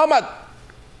Jaish-e-Mohammed?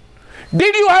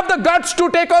 Did you have the guts to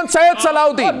take on Syed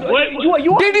Salahuddin?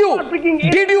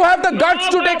 Did you have the guts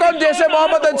to take on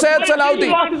Jaish-e-Mohammed and Syed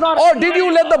Salahuddin? Or did you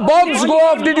let the bombs go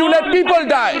off? Did you let people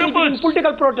die?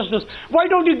 Political protesters. Why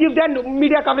don't you give them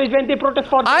media coverage when they protest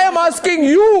for... I am asking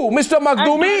you, Mr.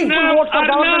 Makhdoumi.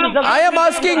 I am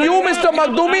asking you, Mr.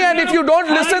 Makhdoumi, and if you don't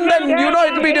listen, then,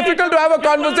 it will be difficult to have a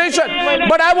conversation.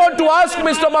 But I want to ask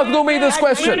Mr. Makhdoumi this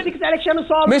question.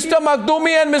 Mr.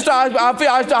 Makhdoumi and Mr.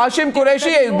 Hashim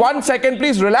Qureshi, 1 second.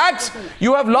 Please relax.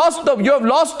 You have lost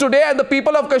today, and the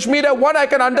people of Kashmir have won. I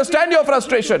can understand your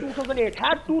frustration. 2008.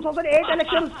 Had 2008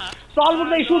 elections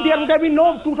solved the issue, there would have been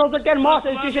no 2010 mass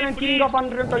agitation and killing of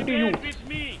 120 youth.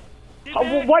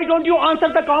 Why don't you answer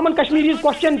the common Kashmiri's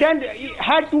question then?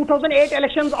 Had 2008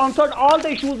 elections answered all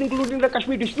the issues, including the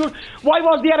Kashmir dispute? Why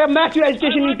was there a massive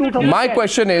agitation in 2010? My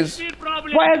question is,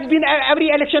 why has been every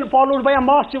election followed by a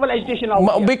mass civil agitation?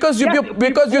 Because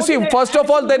you see, first of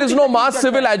all, there is no mass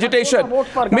civil agitation.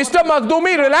 Mr.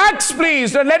 Makhdoumi, relax,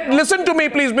 please. Listen to me,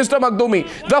 please, Mr. Makhdoumi.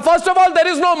 First of all, there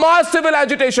is no mass civil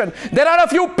agitation. There are a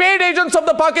few paid agents of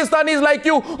the Pakistanis like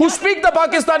you who speak the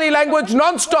Pakistani language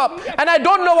non-stop, and I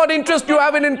don't know what interest you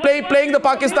have in playing the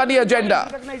Pakistani agenda.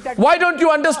 Why don't you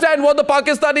understand what the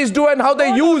Pakistanis do and how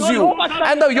they use you?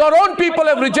 And your own people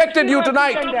have rejected you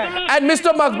tonight. And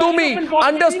Mr. Makhdoumi,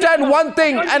 understand one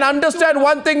thing,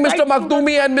 Mr.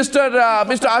 Makhdoumi and Mr.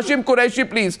 Hashim Qureshi,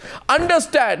 please.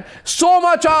 Understand, so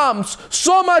much arms,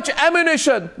 so much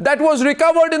ammunition that was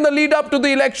recovered in the lead up to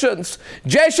the elections.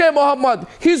 Jaish-e-Mohammed,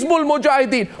 Hizbul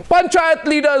Mujahideen, Panchayat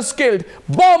leaders killed,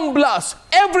 bomb blasts,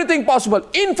 everything possible,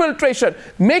 infiltration,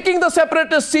 making the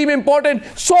separatists seem important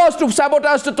so as to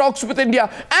sabotage the talks with India.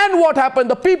 And what happened?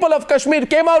 The people of Kashmir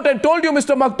came out and told you,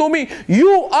 Mr. Makhdoumi,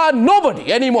 you are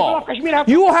nobody anymore.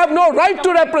 You have no right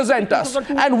to represent us.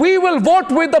 And we will vote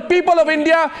with the people of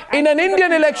India in an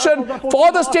Indian election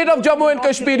for the state of Jammu and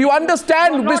Kashmir. You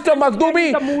understand, Mr.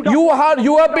 Makhdoumi,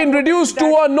 you have been reduced to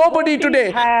a nobody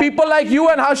today. People like you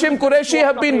and Hashim Qureshi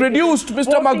have been reduced,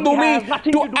 Mr.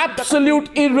 Makhdoumi, to absolute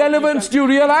irrelevance. Do you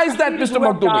realize that, Mr.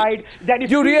 Makhdoumi?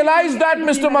 You realize that,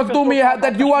 Mr. Makhdoumi,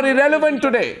 that you are irrelevant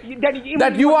today?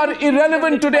 That you are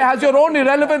irrelevant today? Has your own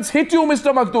irrelevance hit you,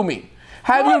 Mr. Makhdoumi?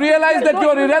 Have you realized that you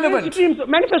are irrelevant?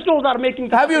 Manifestos are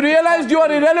making... Have you realized you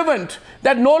are irrelevant?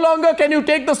 That no longer can you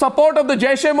take the support of the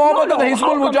Jaish-e-Mohammed and the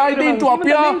Hizbul Mujahideen to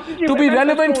appear to be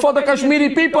relevant for the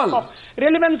Kashmiri people?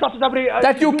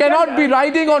 That you cannot be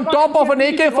riding on top of an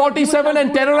AK-47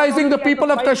 and terrorizing the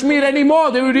people of Kashmir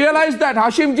anymore. Do you realize that?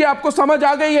 Hashim ji, aapko samajh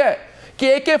aa gayi hai कि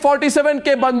AK-47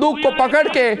 के बंदूक को पकड़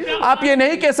के आप ये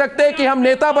नहीं कह सकते कि हम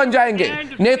नेता बन जाएंगे.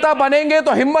 नेता बनेंगे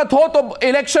तो हिम्मत हो तो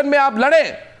इलेक्शन में आप लड़े.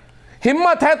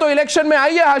 हिम्मत है तो इलेक्शन में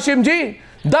आइए हाशिम जी.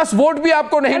 10 वोट भी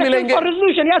आपको नहीं मिलेंगे.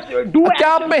 क्या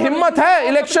आप में हिम्मत है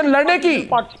इलेक्शन लड़ने की?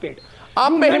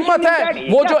 आप में हिम्मत है?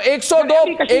 वो जो 102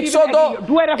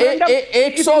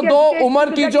 उम्र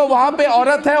की जो वहां पे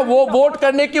औरत है वो वोट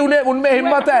करने की उनमें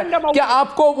हिम्मत है? क्या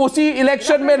आपको उसी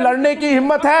इलेक्शन में लड़ने की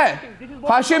हिम्मत है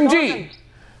हाशिम जी?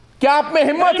 क्या आप में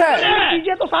हिम्मत है?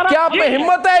 क्या आप में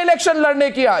हिम्मत है इलेक्शन लड़ने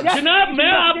की आज? जनाब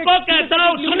मैं आपको कहता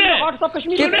हूँ, सुने,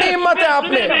 कितनी हिम्मत है आप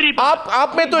में?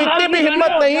 आप में तो इतनी भी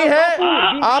हिम्मत नहीं है,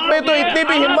 आप में तो इतनी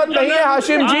भी हिम्मत नहीं है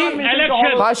हाशिम जी।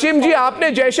 हाशिम जी, आपने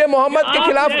जैशे मोहम्मद के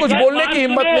खिलाफ कुछ बोलने की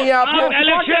हिम्मत नहीं है आपको।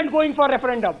 गोइंग फॉर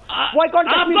रेफरेंडम,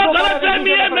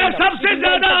 मैं सबसे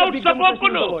ज्यादा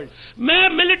आउटस्पोकन हूँ, मैं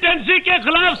मिलिटेंसी के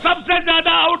खिलाफ सबसे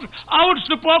ज्यादा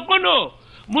आउटस्पोकन हूँ।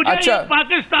 मुझे अच्छा,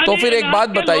 पाकिस्तानी तो फिर एक बात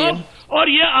बताइए, और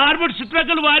ये आर्म्ड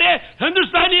स्ट्रगल वाले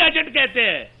हिंदुस्तानी एजेंट कहते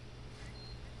हैं।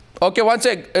 Okay, one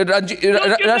sec.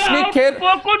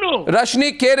 Rashni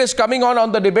Kher is coming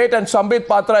on the debate, and Sambit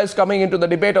Patra is coming into the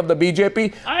debate of the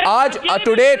BJP.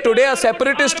 Today a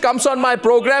separatist comes on my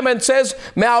program and says,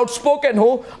 मैं outspoken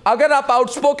हूँ. अगर आप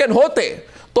outspoken होते,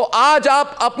 तो आज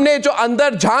आप अपने जो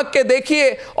अंदर झांक के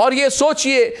देखिए और ये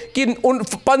सोचिए कि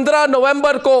 15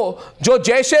 नवंबर को जो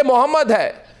जैशे मोहम्मद है,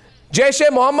 जैशे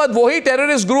मोहम्मद वही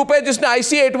टेररिस्ट ग्रुप है जिसने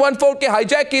IC 814 के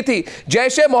हाईजैक की थी।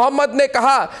 जैशे मोहम्मद ने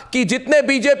कहा कि जितने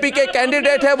बीजेपी के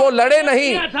कैंडिडेट हैं वो लड़े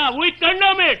नहीं।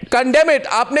 Condemn it.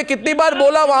 आपने कितनी बार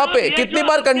बोला वहां पे? कितनी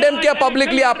बार कंडेम किया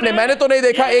पब्लिकली आपने? मैंने तो नहीं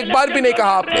देखा, एक बार भी नहीं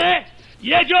कहा आपने।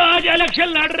 ये जो आज इलेक्शन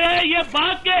लड़ रहे हैं ये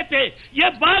भाग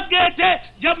गए थे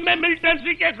जब मैं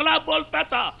मिलिटेंसी के खिलाफ बोलता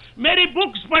था। मेरी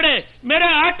बुक्स पढ़े, मेरे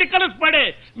आर्टिकल्स पढ़े,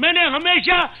 मैंने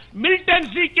हमेशा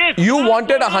मिलिटेंसी के। You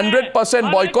wanted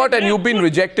 100% boycott and you've been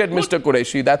rejected, Mr.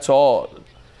 Qureshi. That's all.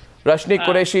 Rashni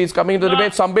Qureshi is coming to the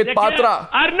debate. Sambit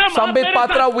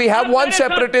Patra, we have one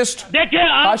separatist,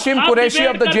 Hashim Qureshi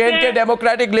of the JNK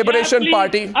Democratic Liberation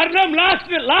Party.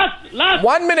 Last.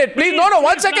 1 minute, please. No,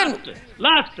 1 second.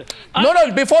 No,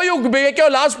 before you make your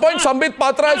last point, Sambit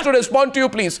Patra has to respond to you,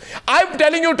 please. I'm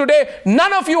telling you today,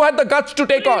 none of you had the guts to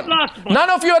take on. None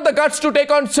of you had the guts to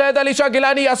take on Syed Ali Shah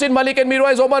Gilani, Yasin Malik and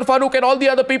Mirwais Omar Farooq and all the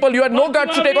other people. You had no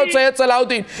guts to take on Syed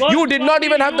Salahuddin. You did not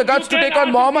even have the guts to take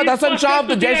on Mohammad Hassan Shah of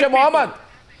the Jaish-e-Mohammed.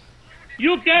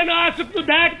 You can ask to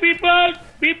that people.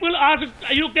 People ask,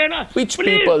 you can ask. Which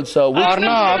people, sir? Which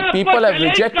people have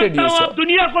rejected you, sir?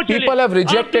 People have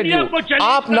rejected you.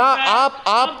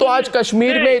 आप तो आज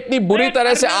कश्मीर में इतनी बुरी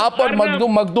तरह से आप और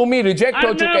मखदूमी रिजेक्ट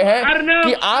हो चुके हैं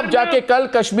कि आप जाके कल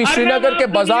कश्मीर श्रीनगर के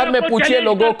बाजार में पूछिए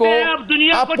लोगों को,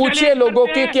 आप पूछिए लोगों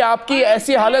की कि आपकी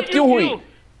ऐसी हालत क्यों हुई?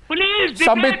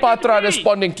 Sambit Patra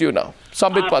responding to you now.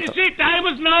 Sambit Patra, इसी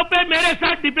टाइम्स नाउ पे मेरे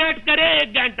साथ डिबेट करें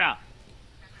 1 घंटा।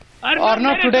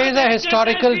 Arnav, today is a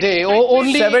historical day.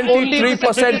 Only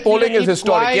 73% polling is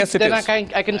historic. Yes, it is.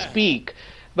 Then I can speak.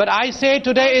 But I say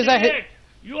today is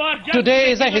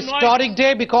a historic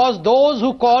day because those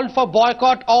who called for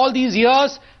boycott all these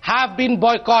years have been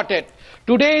boycotted.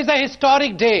 Today is a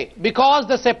historic day because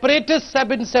the separatists have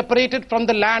been separated from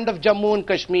the land of Jammu and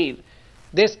Kashmir.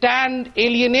 They stand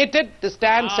alienated, they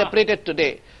stand separated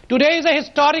today. Today is a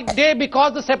historic day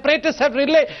because the separatists have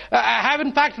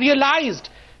in fact realized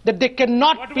that they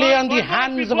cannot play on the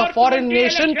hands of a foreign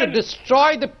nation to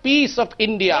destroy the peace of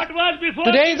India.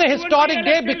 Today is a historic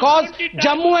day because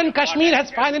Jammu and Kashmir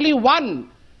has finally won.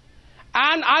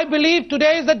 And I believe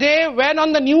today is the day when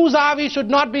on the news hour we should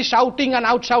not be shouting and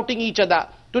out-shouting each other.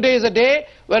 Today is a day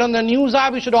when on the news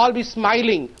hour we should all be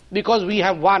smiling because we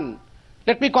have won.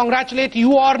 Let me congratulate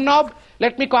you, Arnab.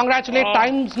 Let me congratulate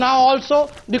Times Now also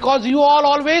because you all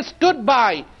always stood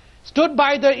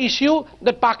by the issue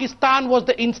that Pakistan was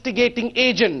the instigating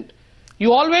agent.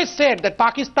 You always said that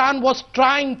Pakistan was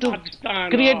trying to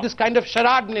create this kind of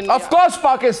charade in India. Of course,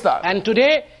 Pakistan. And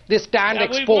today they stand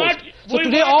exposed. So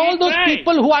today all those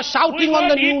people who are shouting on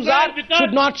the news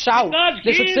should not shout.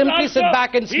 They should simply sit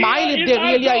back and smile if they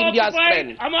really are India's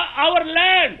friend. Our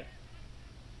land.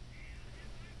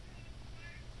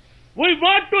 We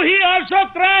want to he also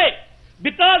cry.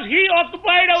 Because he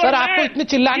occupied our sir, आपको इतनी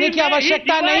चिल्लाने की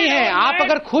आवश्यकता नहीं है। आप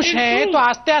अगर खुश हैं तो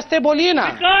आस्ते-आस्ते बोलिए ना।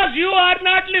 Because you are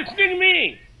not listening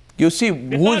me. You see,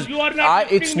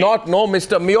 it's not, no,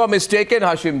 Mr. You are mistaken,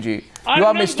 Hashim ji. You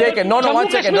are mistaken. No, 1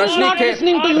 second.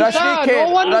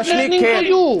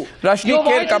 Rashni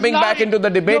Kher coming back into the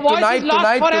debate tonight.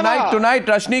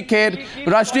 Rashni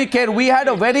Kher, we had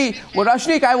a very,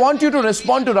 Rashni, I want you to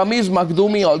respond to Ramiz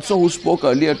Makhdoumi also, who spoke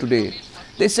earlier today.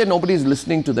 They say nobody is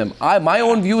listening to them. My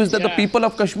own view is that the people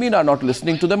of Kashmir are not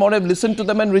listening to them or have listened to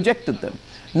them and rejected them.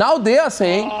 Now they are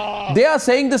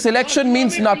saying this election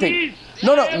means nothing.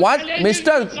 No, what?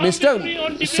 Mr.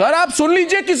 Sir, आप सुन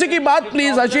लीजिए किसी की बात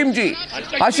please, Hashim ji.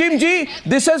 Hashim ji,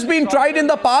 this has been tried in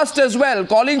the past as well,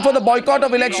 calling for the boycott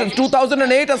of elections.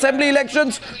 2008 assembly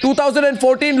elections,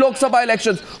 2014 Lok Sabha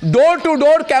elections.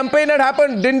 Door-to-door campaign had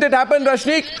happened. Didn't it happen,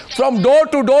 Rashnik? From door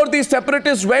to door, these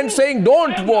separatists went saying,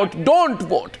 don't vote, don't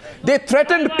vote. They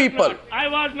threatened people. I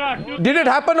was not. Did it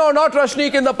happen or not,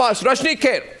 Rashnik, in the past? Rashnik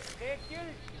Kher.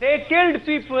 They killed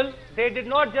people. They did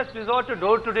not just resort to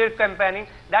door-to-door campaigning.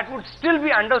 That would still be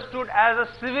understood as a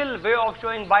civil way of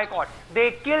showing boycott.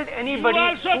 They killed anybody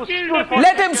who stood for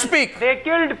Let him speak. They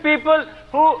killed people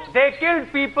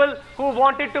who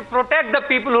wanted to protect the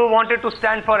people who wanted to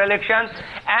stand for elections.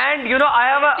 And you know, I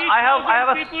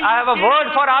have a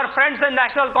word for our friends in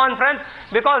National Conference,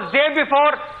 because day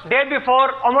before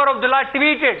Omar Abdullah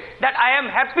tweeted that I am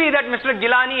happy that Mr.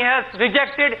 Gilani has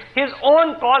rejected his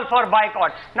own call for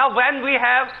boycott. Now when we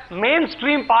have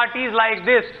mainstream parties like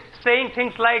this saying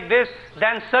things like this,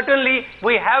 then certainly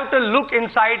we have to look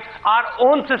inside our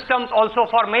own systems also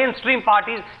for mainstream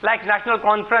parties like National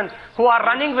Conference, who are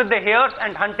running with the hares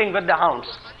and hunting with the hounds.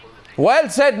 Well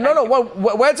said.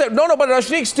 Well said. No, but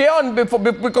Rashnik, stay on.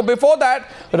 Before that,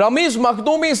 Ramiz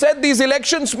Makhdoumi said these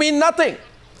elections mean nothing.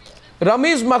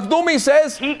 Ramiz Makhdoumi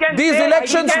says these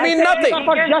elections mean nothing.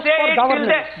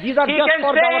 These are just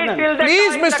for governance.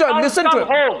 Please, Mr. Listen to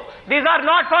him. These are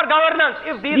not for governance.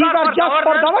 If these are just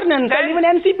for governance, then even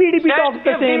NCPDP talks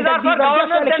the same. If these are for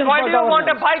governance, then why do you want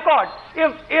a boycott?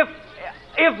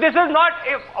 If this is not,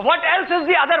 what else is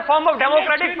the other form of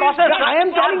democratic process? I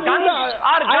am telling you,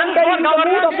 our guns for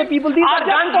governance. Our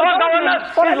guns for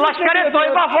governance. Is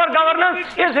Lashkar-e-Toiba for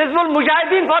governance? Is Hizbul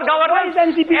Mujahideen for governance?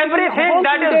 Everything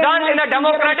that is done in a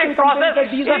democratic process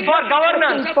is for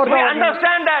governance. We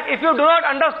understand that. If you do not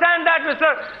understand that,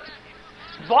 Mr.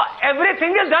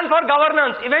 Everything is done for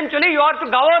governance. Eventually, you are to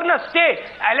govern a state.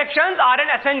 Elections are an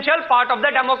essential part of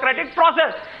the democratic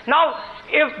process. Now,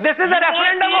 if this is a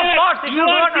referendum of sorts, if you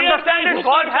do not understand it,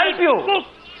 God help you.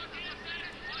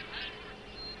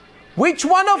 Which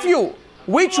one of you?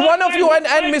 Which one of you?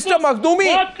 And Mr.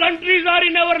 Makhdoumi? Both countries are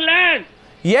in our land.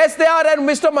 Yes, they are. And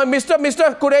Mr.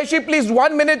 Qureshi, please,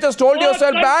 1 minute, just hold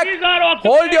yourself back.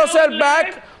 Hold yourself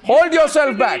back. Hold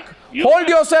yourself back. Hold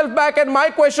yourself back. And my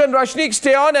question, Rashnik,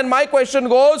 stay on. And my question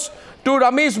goes to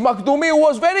Ramiz Makhdoumi, who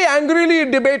was very angrily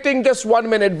debating just 1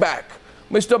 minute back.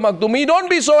 Mr. Makhdoumi, don't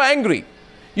be so angry.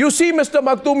 You see, Mr.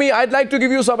 Makhdoumi, I'd like to give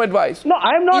you some advice. No,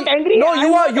 I am not angry. No,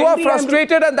 you are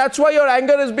frustrated, and that's why your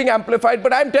anger is being amplified.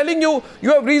 But I'm telling you,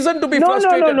 you have reason to be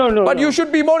frustrated. No. But you should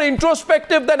be more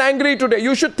introspective than angry today.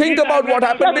 You should think about what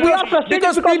happened,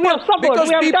 because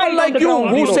people like you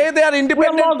who say they are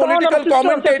independent political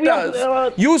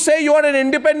commentators. You say you are an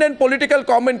independent political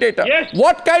commentator. Yes.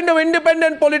 What kind of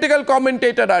independent political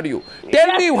commentator are you?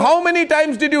 Tell me, how many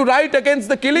times did you write against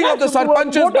the killing of the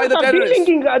sarpanches by the terrorists?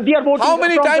 How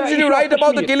many times did you write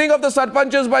about the killing of the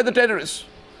sarpanches by the terrorists?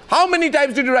 How many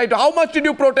times did you write? How much did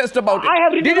you protest about it? I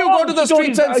have did you go to the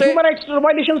streets and say? Human rights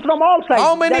violations from all sides.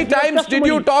 How many times did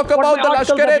you talk about the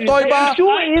Lashkar-e-Toiba?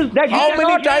 How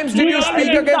many times did you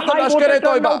speak against the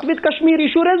Lashkar-e-Toiba? With Kashmir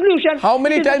issue resolution. How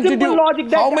many times did you?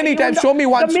 How many times? Show me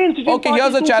once. Okay,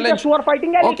 here's a challenge.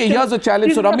 Okay, here's a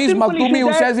challenge. So Ramiz Makhdoumi,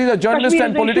 who says he's a journalist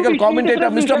and political commentator,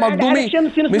 Mr.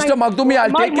 Makhdoumi,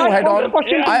 I'll take you head on.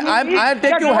 I'll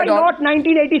take you head on. Not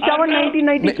 1987,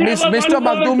 1996. Mr.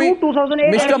 Makhdoumi,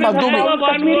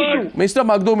 Mr.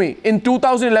 Makhdoumi, in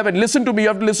 2011, listen to me, you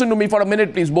have to listen to me for a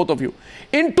minute, please, both of you.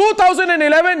 In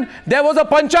 2011, there was a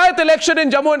panchayat election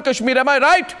in Jammu and Kashmir, am I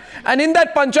right? And in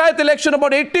that panchayat election,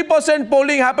 about 80%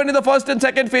 polling happened in the first and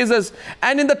second phases.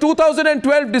 And in the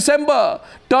 2012 December,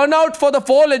 turnout for the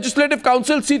 4 legislative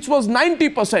council seats was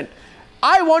 90%.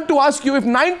 I want to ask you, if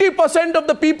 90% of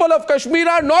the people of Kashmir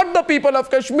are not the people of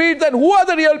Kashmir, then who are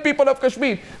the real people of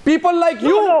Kashmir? People like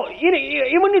you.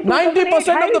 Even if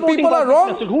 90% of the people are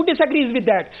wrong. Who disagrees with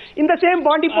that? In the same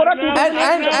Bandipora,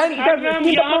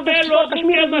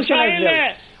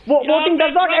 voting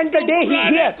does not end the day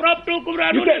here.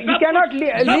 You cannot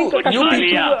link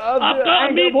Kashmir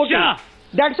and voting.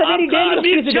 That's a very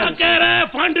dangerous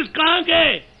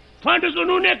precedent. Funds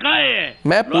उन्होंने खाए हैं।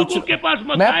 मैं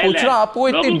पूछ रहा आपको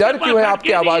इतनी डर क्यों है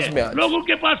आपकी आवाज में आज? लोगों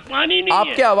के पास पानी नहीं है।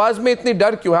 आपके आवाज में इतनी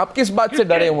डर क्यों है? आप किस बात से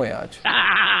डरे हुए हैं आज?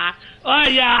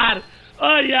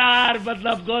 ओ यार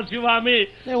मतलब Goswami,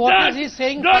 what is he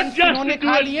saying? Don't just do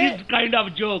these kind of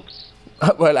jokes.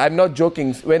 Well, I'm not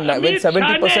joking. When 70%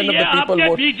 of the people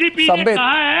vote, Sambit,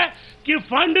 कि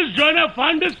फंड्स जो है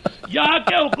फंड्स यहाँ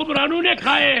के हुक्मरानों ने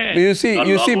खाए हैं। You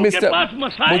see, Mr.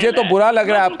 मुझे तो बुरा लग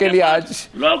रहा है आपके लिए आज।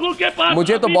 लोगों के पास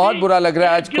मुझे तो बहुत बुरा लग रहा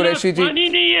है आज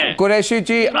कुरैशी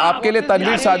जी आपके लिए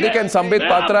Tanveer Sadiq and Sambit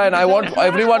Patra, and I want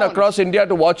everyone across India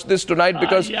to watch this tonight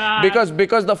because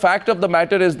the fact of the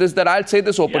matter is this, that I'll say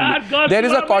this openly. There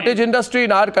is a cottage industry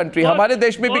in our country. हमारे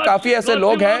देश में भी काफी ऐसे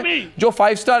लोग हैं जो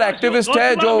 5-star activist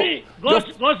हैं जो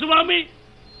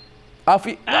as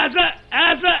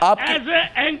an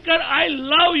anchor, I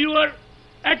love your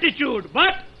attitude,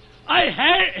 but I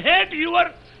hate your.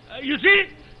 You see,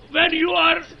 when you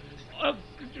are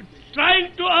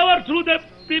trying to overthrow the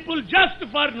people just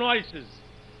for noises,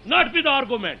 not with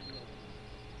argument.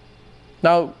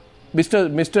 Now, Mr.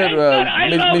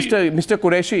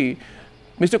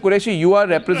 Qureshi, you are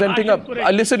representing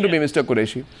listen to me, Mr.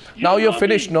 Qureshi. Now you're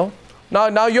finished, no?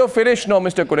 Now you're finished, no,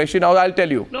 Mr. Qureshi. Now I'll tell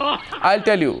you. No. I'll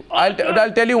tell you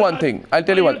one thing. I'll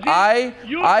tell you one. I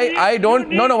don't.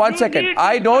 No. 1 second.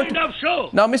 I don't.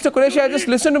 Now, Mr. Qureshi, just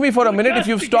listen to me for a minute. If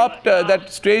you've stopped that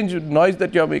strange noise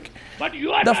that you're making. But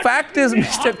you are. The fact is,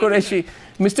 Mr.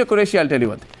 Qureshi, I'll tell you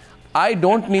one thing. I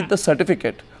don't need the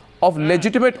certificate of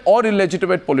legitimate or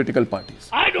illegitimate political parties.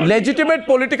 Legitimate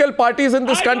political parties in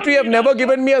this country have never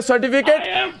given me a certificate,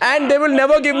 and they will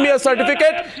never give me a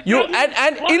certificate.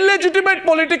 And illegitimate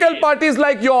political parties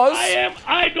like yours,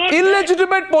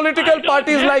 illegitimate political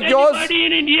parties like yours,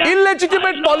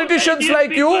 illegitimate politicians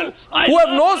like you, who have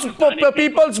no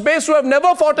people's base, who have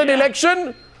never fought an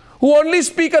election, who only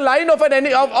speak a line of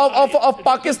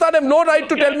Pakistan, have no right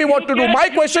to tell me what to do. My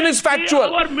question is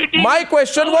factual. My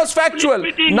question was factual.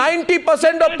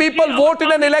 90% of people vote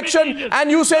in an election, and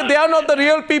you say they are not the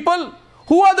real people.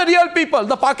 Who are the real people?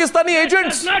 The Pakistani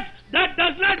agents. That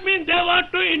does not mean they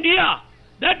want to India.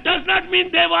 That does not mean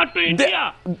they want to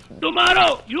India.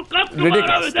 Tomorrow, you come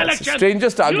tomorrow with election.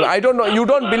 Strangest argument. I don't know. You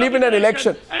don't believe in an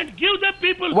election. And give the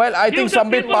people. Well, I think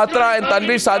Sambit Patra and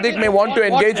Tanvir Sadiq may want to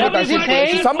engage with us.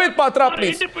 Sambit Patra,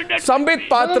 please. Sambit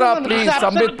Patra, please.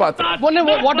 Sambit Patra.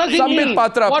 What does he Sambit mean?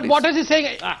 Patra, please. What is he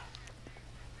saying?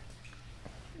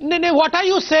 What are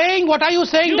you saying? What are you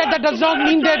saying that does not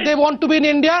mean that they want to be in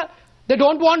India? They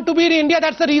don't want to be in India.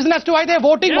 That's the reason as to why they're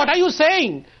voting. What are you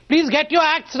saying? Please get your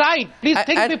acts right. Please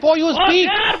think before you speak.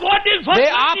 They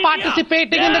are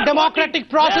participating in the democratic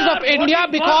process of India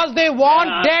because they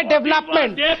want their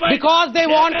development, because they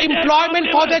want employment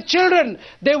for their children.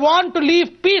 They want to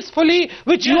live peacefully,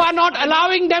 which you are not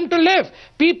allowing them to live.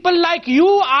 People like you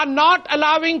are not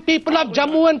allowing people of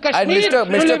Jammu and Kashmir to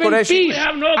live in peace.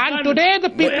 And today the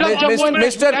people of Jammu and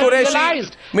Kashmir have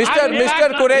realized,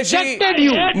 Mr. Qureshi,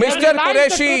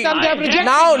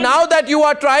 now that you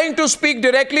are trying to speak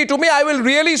directly to me, I will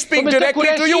really speak directly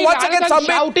to you. Once again,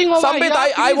 Sambit,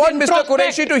 I want Mr.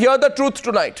 Qureshi to hear the truth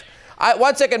tonight.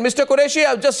 One second, Mr. Qureshi,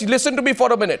 just listen to me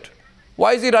for a minute.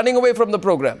 Why is he running away from the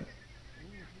program?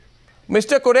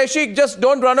 Mr. Qureshi, just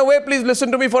don't run away. Please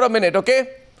listen to me for a minute, okay?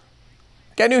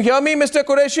 Can you hear me, Mr.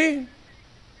 Qureshi?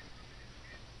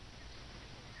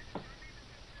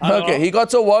 Okay, he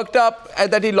got so worked up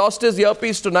that he lost his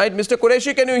earpiece tonight. Mr.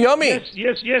 Qureshi, can you hear me?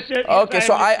 Yes. Okay,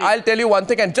 so I'll tell you one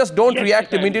thing, and just don't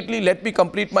react immediately. Let me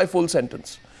complete my full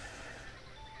sentence.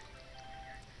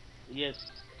 Yes.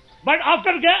 But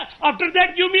after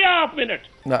that, give me a half minute.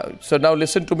 Now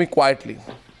listen to me quietly.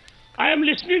 I am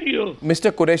listening to you.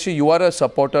 Mr. Qureshi, you are a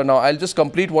supporter. Now, I'll just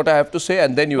complete what I have to say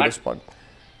and then you respond.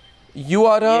 You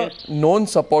are a known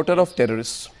supporter of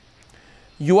terrorists.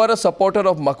 You are a supporter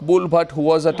of Maqbool Bhatt, who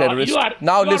was a terrorist.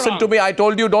 Now listen to me. I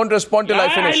told you don't respond till I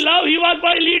finish. He was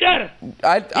my leader.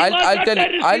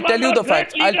 I'll tell you the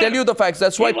facts. I'll tell you the facts.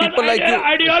 That's why people like you.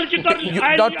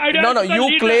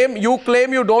 You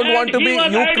claim you don't want to be.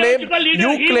 You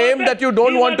claim that you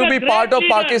don't want to be part of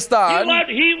Pakistan.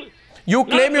 You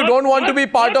claim you don't want to be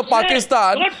part of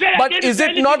Pakistan, but is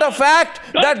it not a fact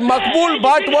that Maqbool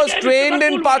Bhatt was trained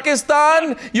in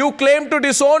Pakistan? You claim to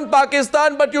disown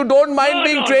Pakistan, but you don't mind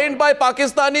being trained by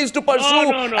Pakistanis to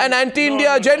pursue an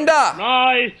anti-India agenda.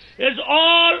 No, it's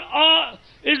all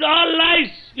lies.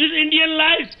 It's Indian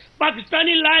lies,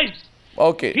 Pakistani lies.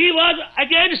 Okay. He was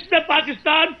against the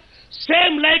Pakistan,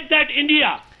 same like that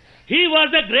India. He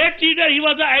was a great leader. He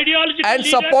was an ideological leader. And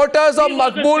leader. Supporters of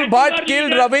Maqbool Bhatt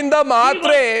killed Ravindra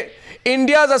Mahatre,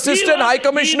 India's Assistant High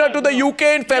Commissioner to the UK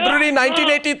in February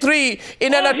 1983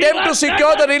 in an attempt to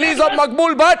secure the release of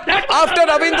Maqbool Bhatt. After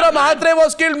Ravindra Mahatre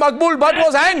was killed, Maqbool Bhatt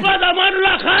was hanged.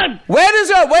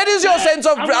 Where is your sense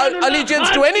of allegiance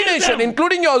to any nation,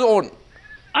 including your own?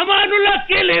 Amanullah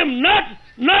killed him, not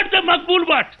the Maqbool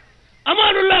Bhatt.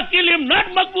 Amanullah killed him, not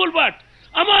Maqbool Bhatt.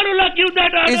 Amanullah give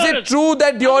that order. Is it true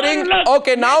that during...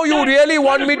 Okay, now you really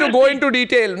want me to go into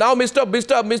detail. Now, Mr.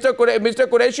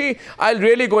 Qureshi, I'll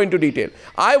really go into detail.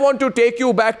 I want to take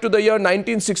you back to the year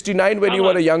 1969 when you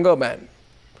were a younger man.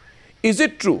 Is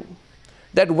it true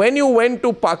that when you went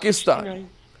to Pakistan,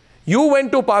 you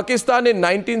went to Pakistan in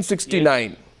 1969,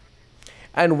 yes.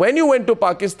 And when you went to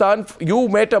Pakistan, you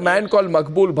met a man called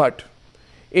Maqbool Bhatt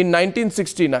in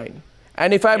 1969.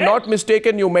 And if I'm not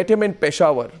mistaken, you met him in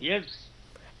Peshawar. Yes.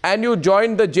 And you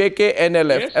joined the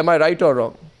JKLF. Yes. Am I right or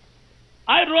wrong?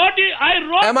 I wrote it.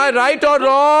 Am I right or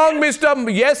wrong,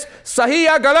 Mr. Yes, sahi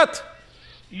ya galat?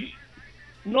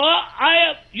 No,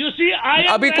 you see,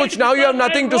 Abhi kuch, now you have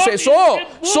nothing to say. So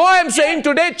I am saying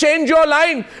today, change your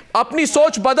line. अपनी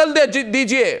सोच बदल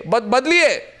दीजिए,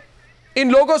 बदलिए.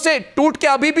 इन लोगों से टूट के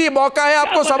अभी भी मौका है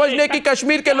आपको समझने की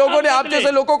कश्मीर के लोगों ने आप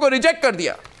जैसे लोगों को रिजेक्ट कर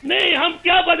दिया. नहीं, हम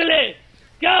क्या बदले?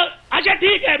 क्या? अच्छा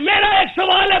ठीक है, मेरा एक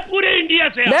सवाल है पूरे इंडिया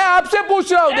से. मैं आपसे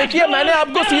पूछ रहा हूँ. देखिए, मैंने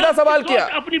आपको सीधा सवाल किया.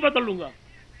 अपनी बदलूंगा.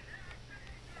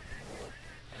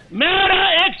 मेरा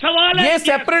एक सवाल है. ये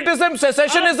separatism,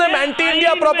 सेसेशनिज्म, anti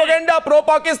India propaganda, pro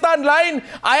Pakistan line,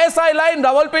 ISI line,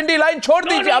 Rawalpindi line छोड़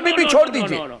दीजिए. अभी भी छोड़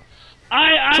दीजिए.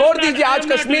 छोड़ दीजिए. आज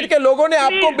कश्मीर के लोगों ने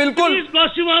आपको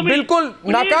बिल्कुल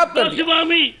नाकाब कर दिया.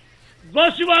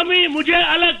 गोस्वामी, मुझे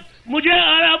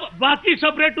बाकी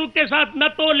सेपरेटिस्टों के साथ न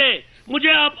तोले.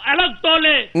 मुझे आप अलग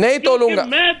तोले. नहीं तोलूंगा.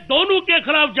 मैं दोनों के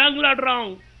खिलाफ जंग लड़ रहा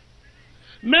हूं.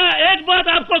 मैं एक बात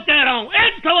आपको कह रहा हूं.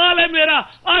 एक सवाल है मेरा.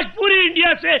 आज पूरी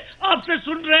इंडिया से आपसे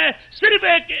सुन रहे हैं. सिर्फ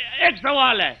एक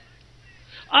सवाल है.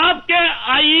 आपके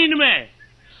आईन में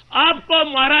आपको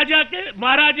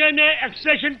महाराजा ने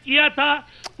एक्सेशन किया था.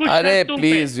 अरे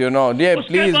please,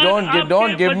 please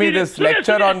don't give me this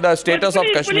lecture on the status of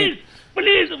Kashmir.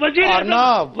 Please,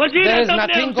 Arnav, there is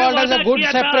nothing called as a good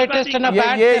separatist and a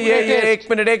bad separatist. एक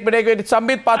मिनट.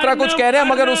 संबित पात्रा कुछ कह रहे हैं,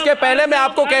 मगर उसके पहले मैं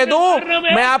आपको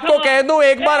कह दूं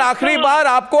एक बार, आखिरी बार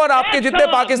आपको और आपके जितने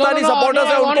पाकिस्तानी सपोर्टर्स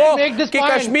हैं उनको कि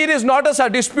Kashmir is not a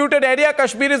disputed area.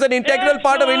 Kashmir is an integral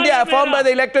part of India, affirmed by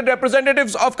the elected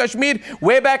representatives of Kashmir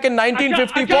way back in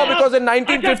 1954, because in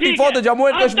 1954 the Jammu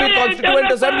and Kashmir Constituent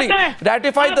Assembly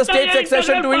ratified the state's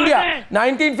accession to India.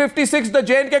 1956 the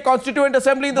J&K Constituent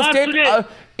Assembly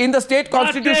in the state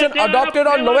constitution adopted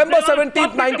on November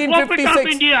 17th,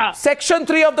 1956, Section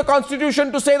 3 of the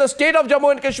Constitution to say the state of Jammu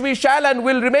and Kashmir shall and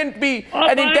will remain be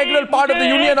an integral part of the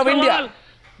Union of India.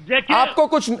 आपको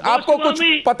कुछ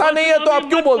पता नहीं है तो आप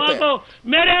क्यों बोलते हैं?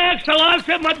 मेरे एक सवाल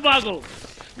से मत भागो.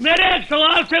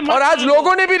 और आज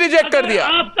लोगों ने भी रिजेक्ट कर दिया.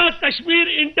 आपका कश्मीर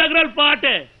इंटीग्रल पार्ट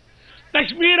है.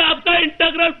 कश्मीर आपका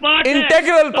इंटीग्रल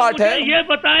पार्ट है. ये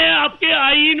बताएं आपके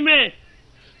आईन में.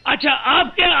 अच्छा,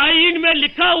 आपके आईन में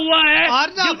लिखा हुआ है तो आप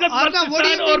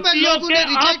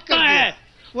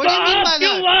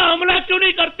क्यों वहाँ हमला क्यों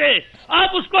नहीं करते?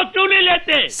 आप उसको क्यों नहीं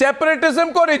लेते? सेपरेटिज्म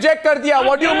को रिजेक्ट कर दिया.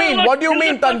 What do you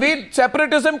mean Tanveer?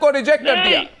 Separatism को रिजेक्ट कर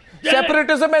दिया.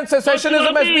 Separatism and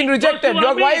secessionism has been rejected.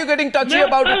 Why are you getting touchy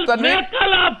about it, Tanveer?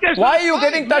 Why are you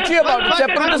getting touchy about it?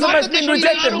 Separatism has been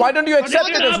rejected. Why don't you accept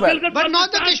it as well? But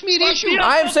not the Kashmir issue.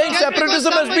 I am saying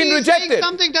separatism has been rejected.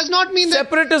 Something does not mean that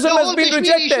separatism has been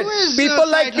rejected. People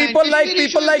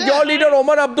like your leader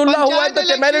Omar Abdullah, who had the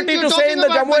temerity to say in the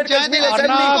Jammu and Kashmir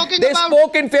Assembly, they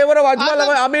spoke in favor of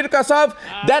Ajmal Amir Kasab.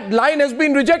 That line has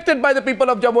been rejected by the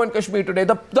people of Jammu and Kashmir today.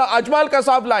 The Ajmal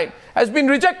Kasab line has been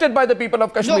rejected by the people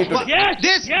of Kashmir today.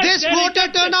 This voter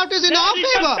turnout is in our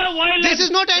favor. This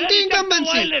is not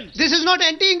anti-incumbency. This is not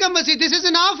anti-incumbency. This is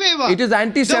in our favor. It is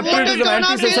anti-separatism,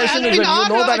 anti-secessionism. You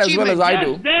know that as well as I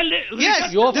do.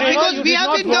 Yes, because we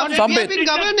have been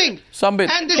governing. Sambit,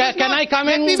 can I come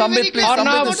in? Sambit,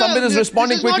 please. Sambit is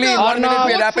responding quickly. In 1 minute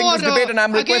we are wrapping this debate, and I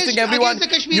am requesting everyone,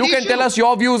 you can tell us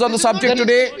your views on the subject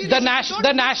today.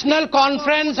 The National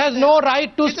Conference has no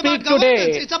right to speak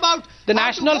today. It's about the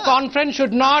National Conference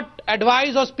should not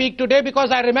advise or speak today,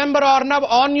 because I remember, Arnav,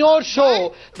 on your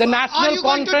show, the National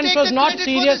Conference was not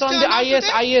serious on the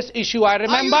IS issue. I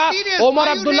remember Omar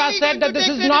Abdullah said that this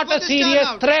is not a serious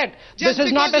threat. This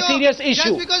is not a serious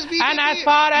issue. And as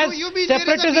far as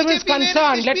separatism is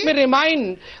concerned, let me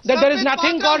remind that there is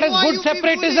nothing called as good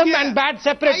separatism and bad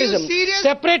separatism.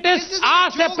 Separatists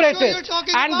are separatists,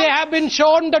 and they have been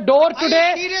shown the door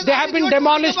today. They have been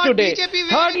demolished today.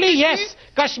 Thirdly, yes,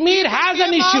 Kashmir has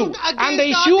an issue, and the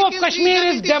issue of Kashmir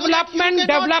is development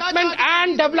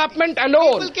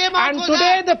alone. And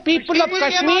today the people of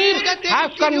Kashmir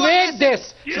have conveyed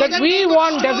this, that we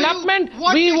want development,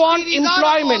 we want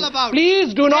employment.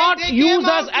 Please do not use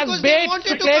us as bait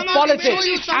to play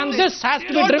politics, and this has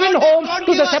to be driven home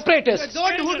to the separatists.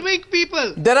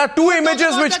 There are two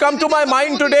images which come to my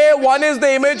mind today. One is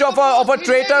the image of a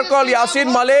traitor called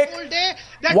Yasin Malik.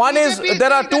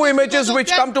 There are two images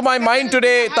which come to my mind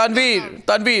today, Tanveer,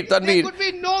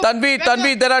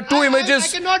 there are two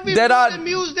images, there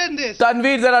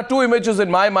are two images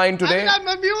in my mind today. I'm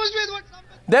amused with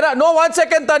what... One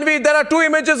second, Tanveer, there are two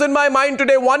images in my mind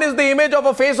today. One is the image of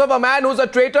a face of a man who's a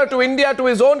traitor to India, to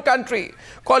his own country,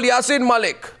 called Yasin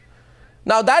Malik.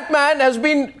 Now that man has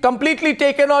been completely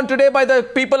taken on today by the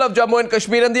people of Jammu and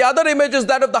Kashmir, and the other image is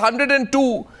that of the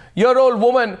 102-year-old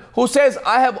woman who says,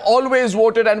 I have always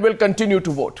voted and will continue to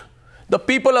vote. The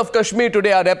people of Kashmir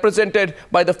today are represented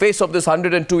by the face of this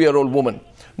 102-year-old woman,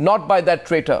 not by that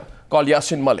traitor called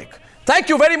Yasin Malik. Thank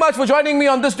you very much for joining me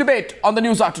on this debate on the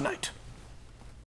Newshour tonight.